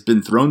that he has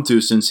been thrown to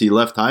since he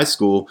left high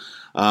school,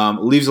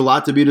 leaves a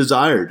lot to be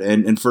desired.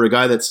 And for a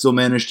guy that still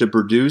managed to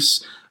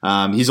produce,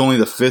 he's only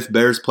the 5th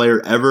Bears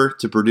player ever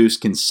to produce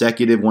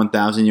consecutive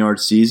 1,000-yard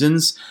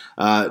seasons.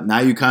 Now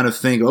you kind of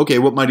think, okay,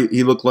 what might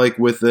he look like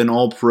with an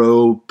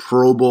All-Pro,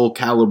 Pro Bowl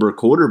caliber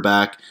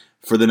quarterback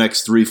for the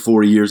next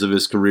 3-4 years of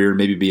his career,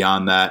 maybe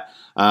beyond that?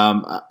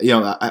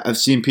 I've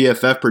seen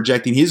PFF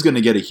projecting he's going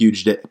to get a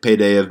huge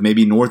payday of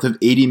maybe north of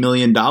 $80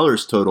 million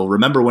total.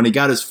 Remember, when he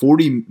got his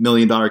 $40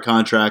 million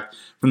contract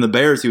from the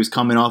Bears, he was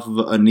coming off of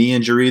a knee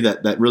injury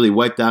that really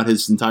wiped out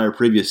his entire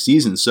previous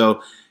season.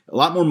 So a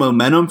lot more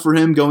momentum for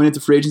him going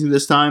into free agency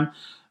this time.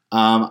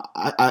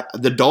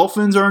 The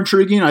Dolphins are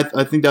intriguing.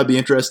 I think that'd be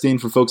interesting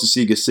for folks to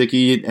see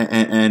Gesicki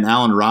and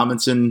Allen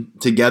Robinson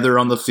together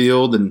on the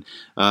field. And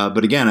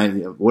but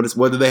again,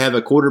 whether they have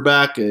a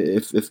quarterback,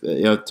 if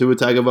Tua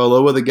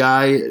Tagovailoa, the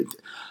guy.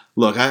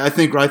 Look, I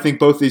think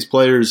both these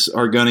players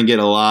are going to get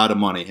a lot of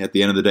money at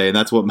the end of the day, and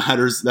that's what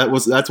matters.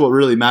 That's what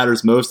really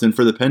matters most. And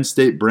for the Penn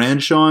State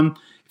brand, Sean,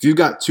 if you've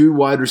got 2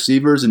 wide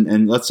receivers,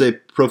 and let's say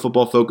Pro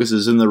Football Focus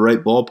is in the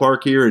right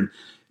ballpark here,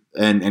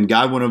 and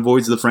Godwin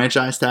avoids the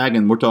franchise tag,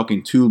 and we're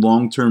talking 2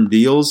 long-term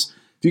deals.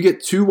 If you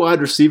get 2 wide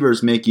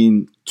receivers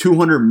making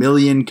 $200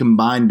 million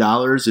combined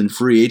dollars in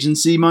free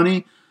agency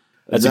money,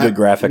 that's a good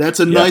graphic. That's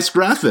a nice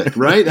graphic,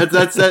 right?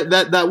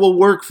 That will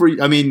work for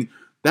you. I mean,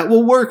 that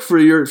will work for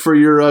your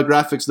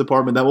graphics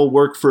department. That will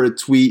work for a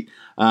tweet.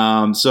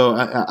 So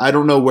I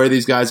don't know where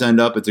these guys end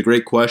up. It's a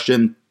great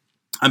question.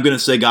 I'm going to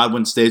say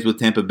Godwin stays with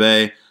Tampa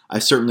Bay. I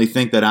certainly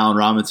think that Allen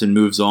Robinson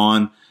moves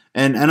on.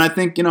 And I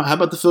think, how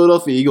about the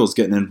Philadelphia Eagles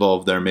getting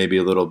involved there maybe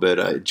a little bit?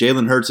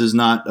 Jalen Hurts is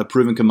not a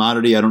proven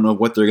commodity. I don't know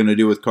what they're going to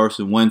do with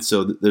Carson Wentz,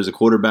 so there's a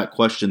quarterback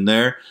question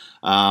there.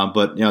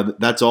 But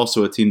that's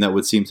also a team that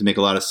would seem to make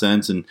a lot of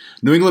sense. And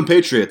New England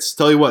Patriots,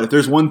 tell you what, if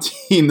there's one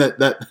team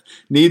that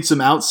needs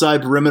some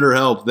outside perimeter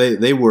help,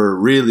 they were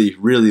really,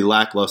 really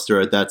lackluster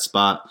at that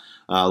spot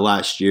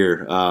last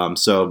year.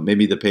 So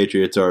maybe the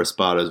Patriots are a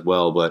spot as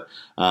well. But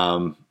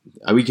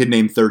we could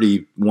name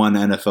 31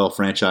 NFL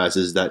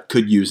franchises that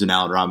could use an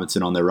Allen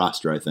Robinson on their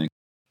roster, I think.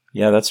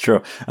 Yeah, that's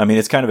true. I mean,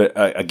 it's kind of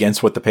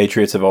against what the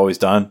Patriots have always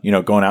done,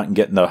 going out and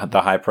getting the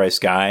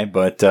high-priced guy.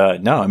 But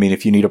no, I mean,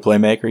 if you need a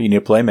playmaker, you need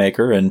a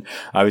playmaker. And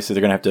obviously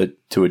they're going to have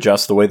to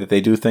adjust the way that they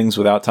do things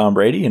without Tom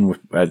Brady and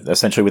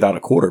essentially without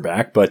a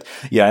quarterback. But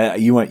yeah,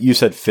 you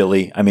said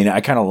Philly. I mean, I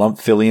kind of lump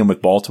Philly in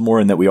with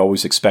Baltimore in that we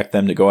always expect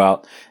them to go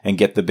out and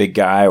get the big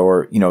guy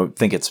or,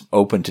 think it's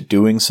open to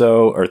doing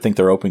so or think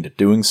they're open to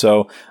doing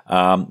so.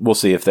 We'll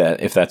see if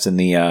that's in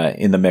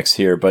the mix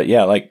here. But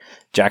yeah, like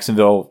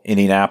Jacksonville,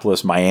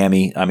 Indianapolis,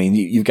 Miami. I mean,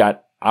 you've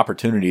got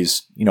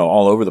opportunities,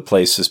 all over the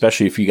place,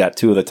 especially if you got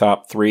two of the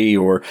top three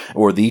or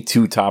the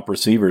two top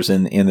receivers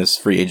in this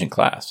free agent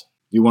class.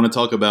 You want to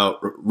talk about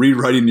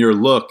rewriting your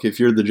look. If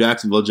you're the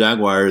Jacksonville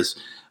Jaguars,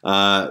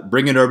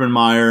 bring in Urban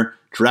Meyer,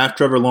 draft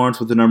Trevor Lawrence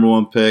with the number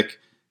 1 pick,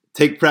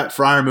 take Pat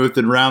Freiermuth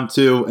in round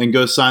 2, and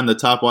go sign the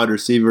top wide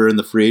receiver in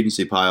the free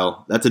agency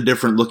pile. That's a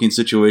different looking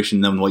situation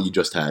than what you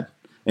just had.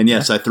 And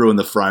yes, I threw in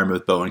the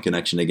Freiermuth-Bowen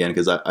connection again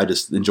because I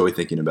just enjoy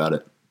thinking about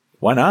it.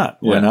 Why not?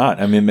 Why not?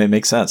 I mean, it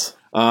makes sense.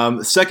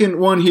 Second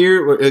one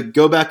here,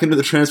 go back into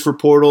the transfer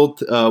portal.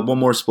 One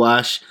more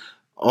splash.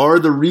 Are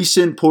the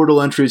recent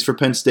portal entries for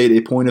Penn State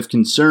a point of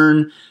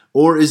concern,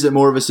 or is it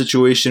more of a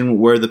situation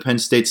where the Penn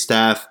State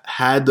staff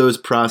had those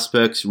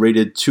prospects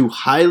rated too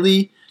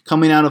highly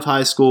coming out of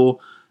high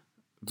school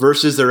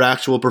versus their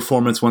actual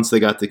performance once they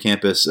got to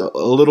campus? A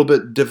little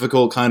bit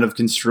difficult kind of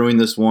construing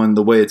this one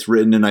the way it's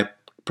written, and I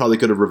probably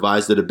could have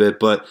revised it a bit,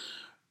 but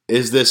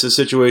is this a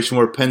situation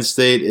where Penn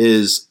State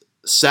is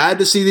sad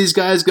to see these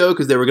guys go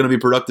because they were going to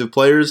be productive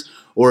players,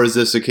 or is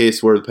this a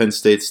case where the Penn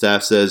State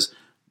staff says,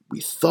 we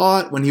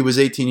thought when he was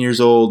 18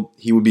 years old,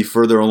 he would be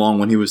further along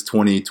when he was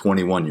 20,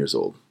 21 years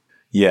old?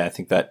 Yeah, I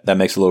think that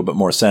makes a little bit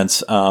more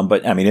sense.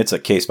 But I mean, it's a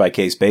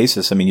case-by-case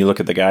basis. I mean, you look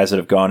at the guys that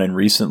have gone in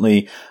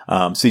recently.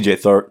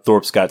 CJ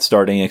Thorpe's got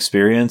starting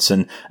experience,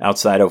 and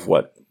outside of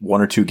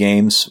 1 or 2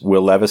 games,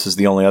 Will Levis is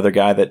the only other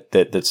guy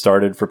that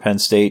started for Penn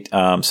State.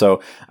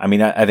 So, I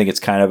mean, I think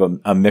it's kind of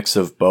a mix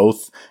of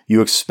both.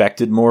 You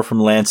expected more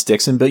from Lance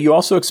Dixon, but you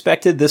also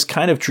expected this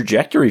kind of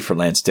trajectory for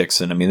Lance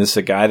Dixon. I mean, this is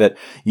a guy that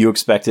you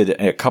expected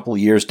a couple of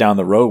years down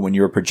the road when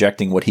you were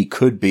projecting what he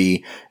could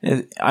be.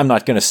 I'm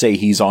not going to say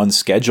he's on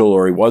schedule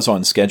or he was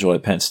on schedule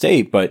at Penn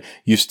State, but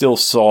you still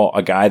saw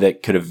a guy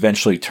that could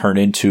eventually turn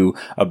into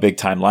a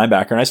big-time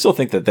linebacker. And I still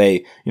think that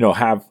they,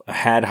 have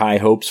had high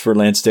hopes for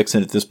Lance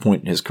Dixon at this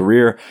point in his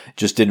career.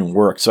 Just didn't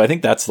work. So I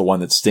think that's the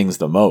one that stings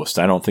the most.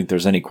 I don't think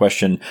there's any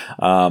question,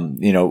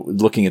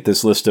 looking at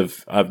this list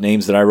of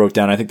names that I wrote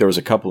down, I think there was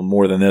a couple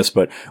more than this,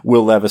 but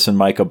Will Levis and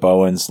Micah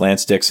Bowens,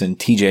 Lance Dixon,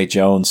 TJ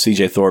Jones,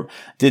 CJ Thorpe.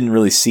 Didn't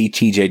really see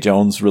TJ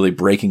Jones really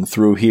breaking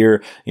through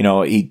here.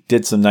 He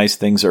did some nice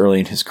things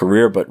early in his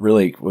career, but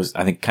really was,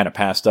 I think, kind of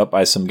passed up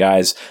by some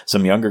guys,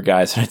 some younger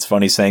guys. And it's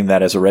funny saying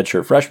that as a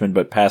redshirt freshman,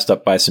 but passed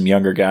up by some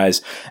younger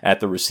guys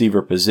at the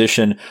receiver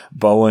position.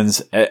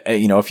 Bowens,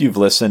 if you've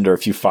listened or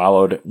if you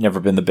followed, never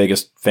been the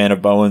biggest fan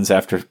of Bowens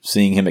after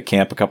seeing him at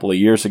camp a couple of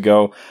years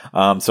ago.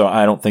 So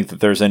I don't think that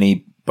there's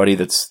anybody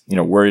that's,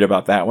 worried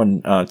about that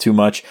one too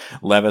much.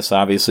 Levis,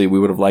 obviously, we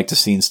would have liked to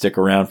seen stick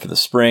around for the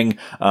spring.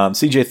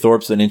 CJ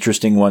Thorpe's an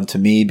interesting one to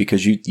me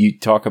because you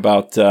talk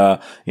about,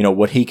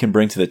 what he can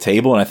bring to the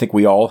table. And I think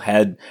we all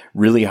had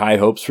really high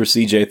hopes for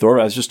CJ Thorpe.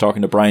 I was just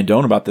talking to Brian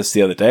Doan about this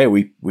the other day.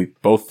 We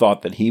both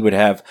thought that he would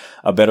have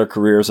a better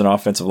career as an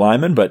offensive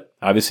lineman, but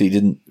obviously he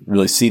didn't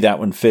really see that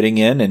one fitting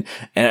in.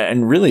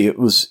 And really it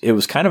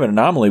was kind of an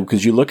anomaly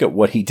because you look at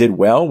what he did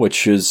well,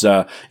 which is,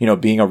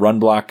 being a run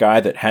block guy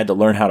that had to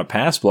learn how to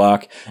pass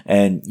block.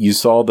 And you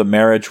saw the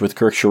marriage with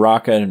Kirk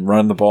Shiraka and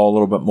run the ball a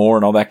little bit more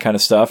and all that kind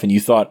of stuff. And you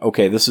thought,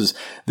 okay, this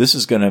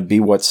is going to be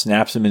what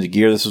snaps him into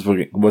gear. This is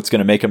what's going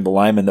to make him the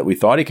lineman that we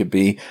thought he could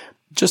be.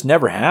 Just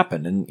never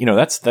happened. And,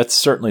 that's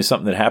certainly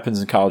something that happens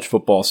in college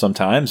football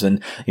sometimes.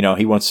 And,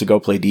 he wants to go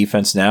play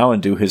defense now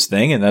and do his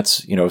thing. And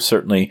that's,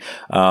 certainly,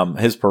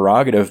 his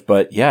prerogative.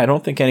 But yeah, I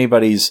don't think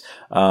anybody's,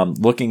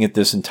 looking at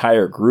this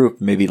entire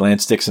group, maybe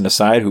Lance Dixon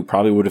aside, who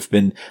probably would have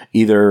been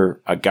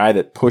either a guy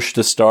that pushed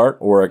to start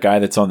or a guy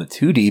that's on the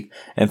 2 deep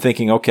and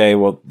thinking, okay,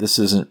 well, this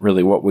isn't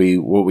really what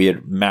we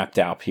had mapped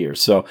out here.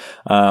 So,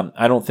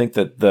 I don't think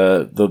that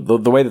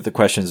the way that the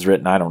question is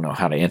written, I don't know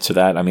how to answer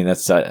that. I mean,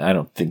 I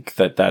don't think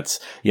that that's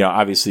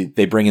obviously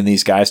they bring in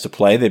these guys to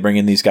play. They bring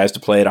in these guys to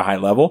play at a high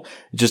level.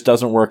 It just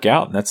doesn't work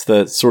out. And that's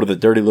the sort of the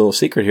dirty little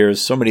secret here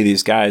is so many of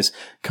these guys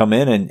come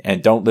in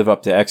and don't live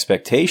up to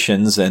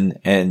expectations.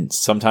 And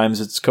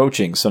sometimes it's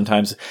coaching.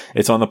 Sometimes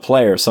it's on the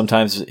player.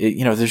 Sometimes,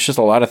 there's just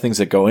a lot of things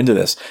that go into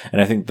this.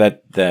 And I think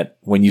that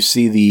when you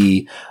see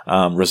the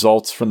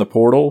results from the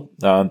portal,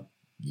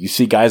 you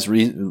see guys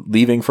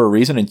leaving for a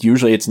reason, and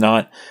usually it's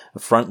not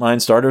frontline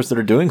starters that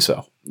are doing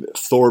so.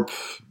 Thorpe,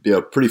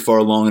 pretty far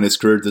along in his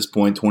career at this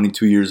point,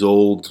 22 years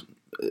old,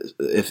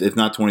 if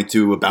not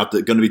 22,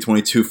 going to be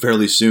 22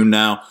 fairly soon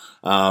now.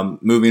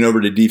 Moving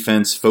over to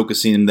defense,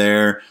 focusing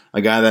there. A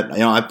guy that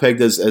I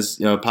pegged as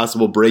a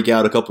possible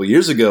breakout a couple of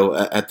years ago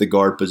at the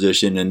guard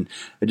position, and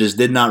it just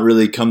did not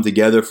really come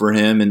together for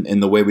him in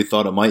the way we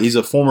thought it might. He's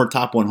a former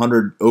top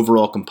 100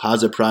 overall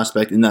composite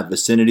prospect in that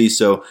vicinity,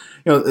 so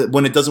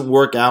when it doesn't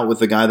work out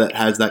with a guy that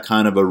has that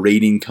kind of a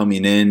rating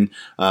coming in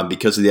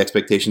because of the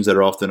expectations that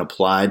are often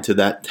applied to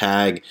that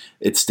tag,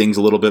 it stings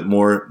a little bit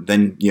more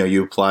than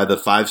you apply the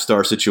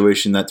 5-star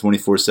situation that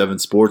 24/7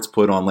 Sports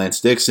put on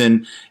Lance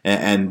Dixon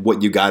and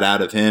what you got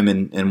out of him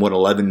and what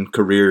 11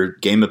 career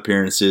game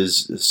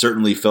appearances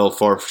certainly fell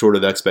far short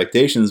of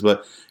expectations.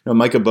 But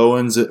Micah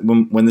Bowens,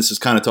 when this is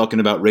kind of talking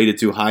about rated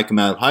too high come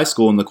out of high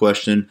school in the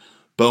question,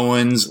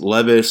 Bowens,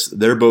 Levis,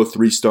 they're both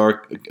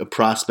 3-star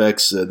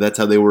prospects. That's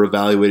how they were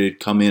evaluated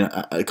coming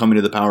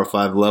to the Power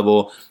 5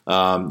 level.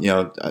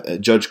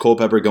 Judge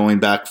Culpepper going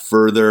back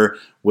further,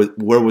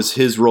 where was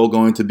his role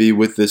going to be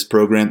with this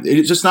program?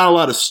 It's just not a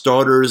lot of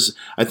starters.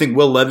 I think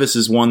Will Levis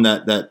is one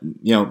that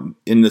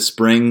in the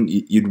spring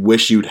you'd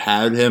wish you'd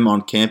had him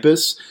on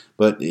campus,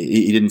 but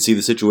he didn't see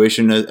the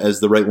situation as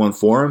the right one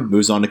for him.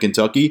 Moves on to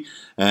Kentucky,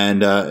 and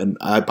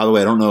by the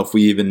way, I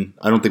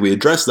don't think we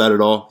addressed that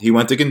at all. He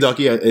went to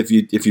Kentucky. If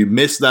you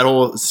missed that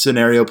whole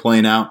scenario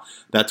playing out,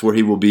 that's where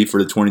he will be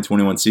for the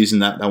 2021 season.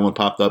 That one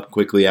popped up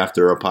quickly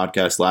after our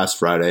podcast last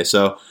Friday.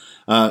 So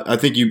I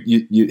think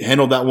you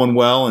handled that one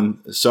well. And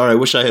sorry, I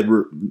wish I had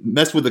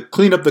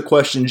cleaned up the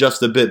question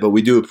just a bit, but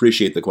we do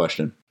appreciate the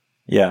question.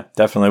 Yeah,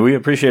 definitely. We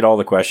appreciate all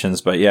the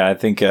questions, but yeah, I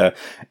think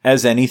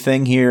as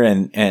anything here,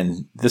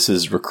 and this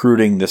is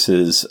recruiting, this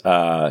is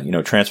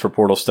transfer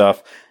portal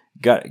stuff.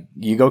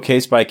 You go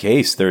case by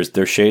case. There's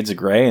shades of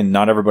gray, and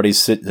not everybody's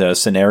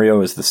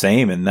scenario is the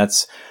same, and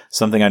that's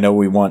something I know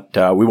we want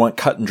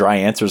cut and dry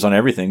answers on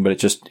everything,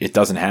 but it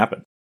doesn't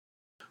happen.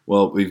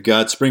 Well, we've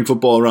got spring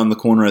football around the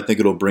corner. I think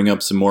it'll bring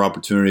up some more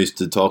opportunities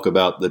to talk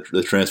about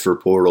the transfer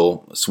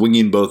portal,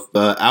 swinging both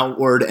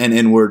outward and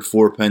inward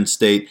for Penn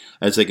State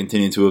as they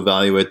continue to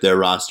evaluate their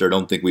roster. I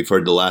don't think we've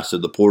heard the last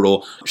of the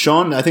portal.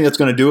 Sean, I think that's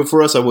going to do it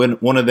for us. I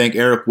want to thank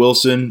Eric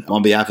Wilson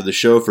on behalf of the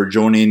show for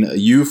joining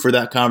you for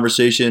that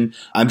conversation.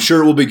 I'm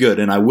sure it will be good,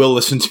 and I will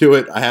listen to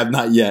it. I have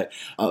not yet.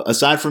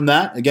 Aside from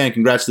that, again,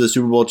 congrats to the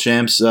Super Bowl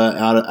champs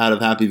out of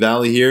Happy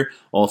Valley here.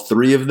 All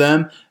 3 of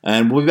them,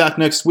 and we'll be back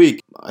next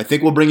week. I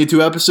think we'll bring you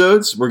 2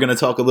 episodes. We're going to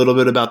talk a little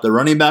bit about the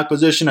running back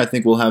position. I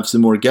think we'll have some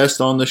more guests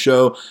on the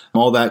show.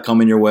 All that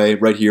coming your way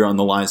right here on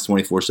the Lions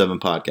 24/7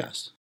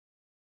 podcast.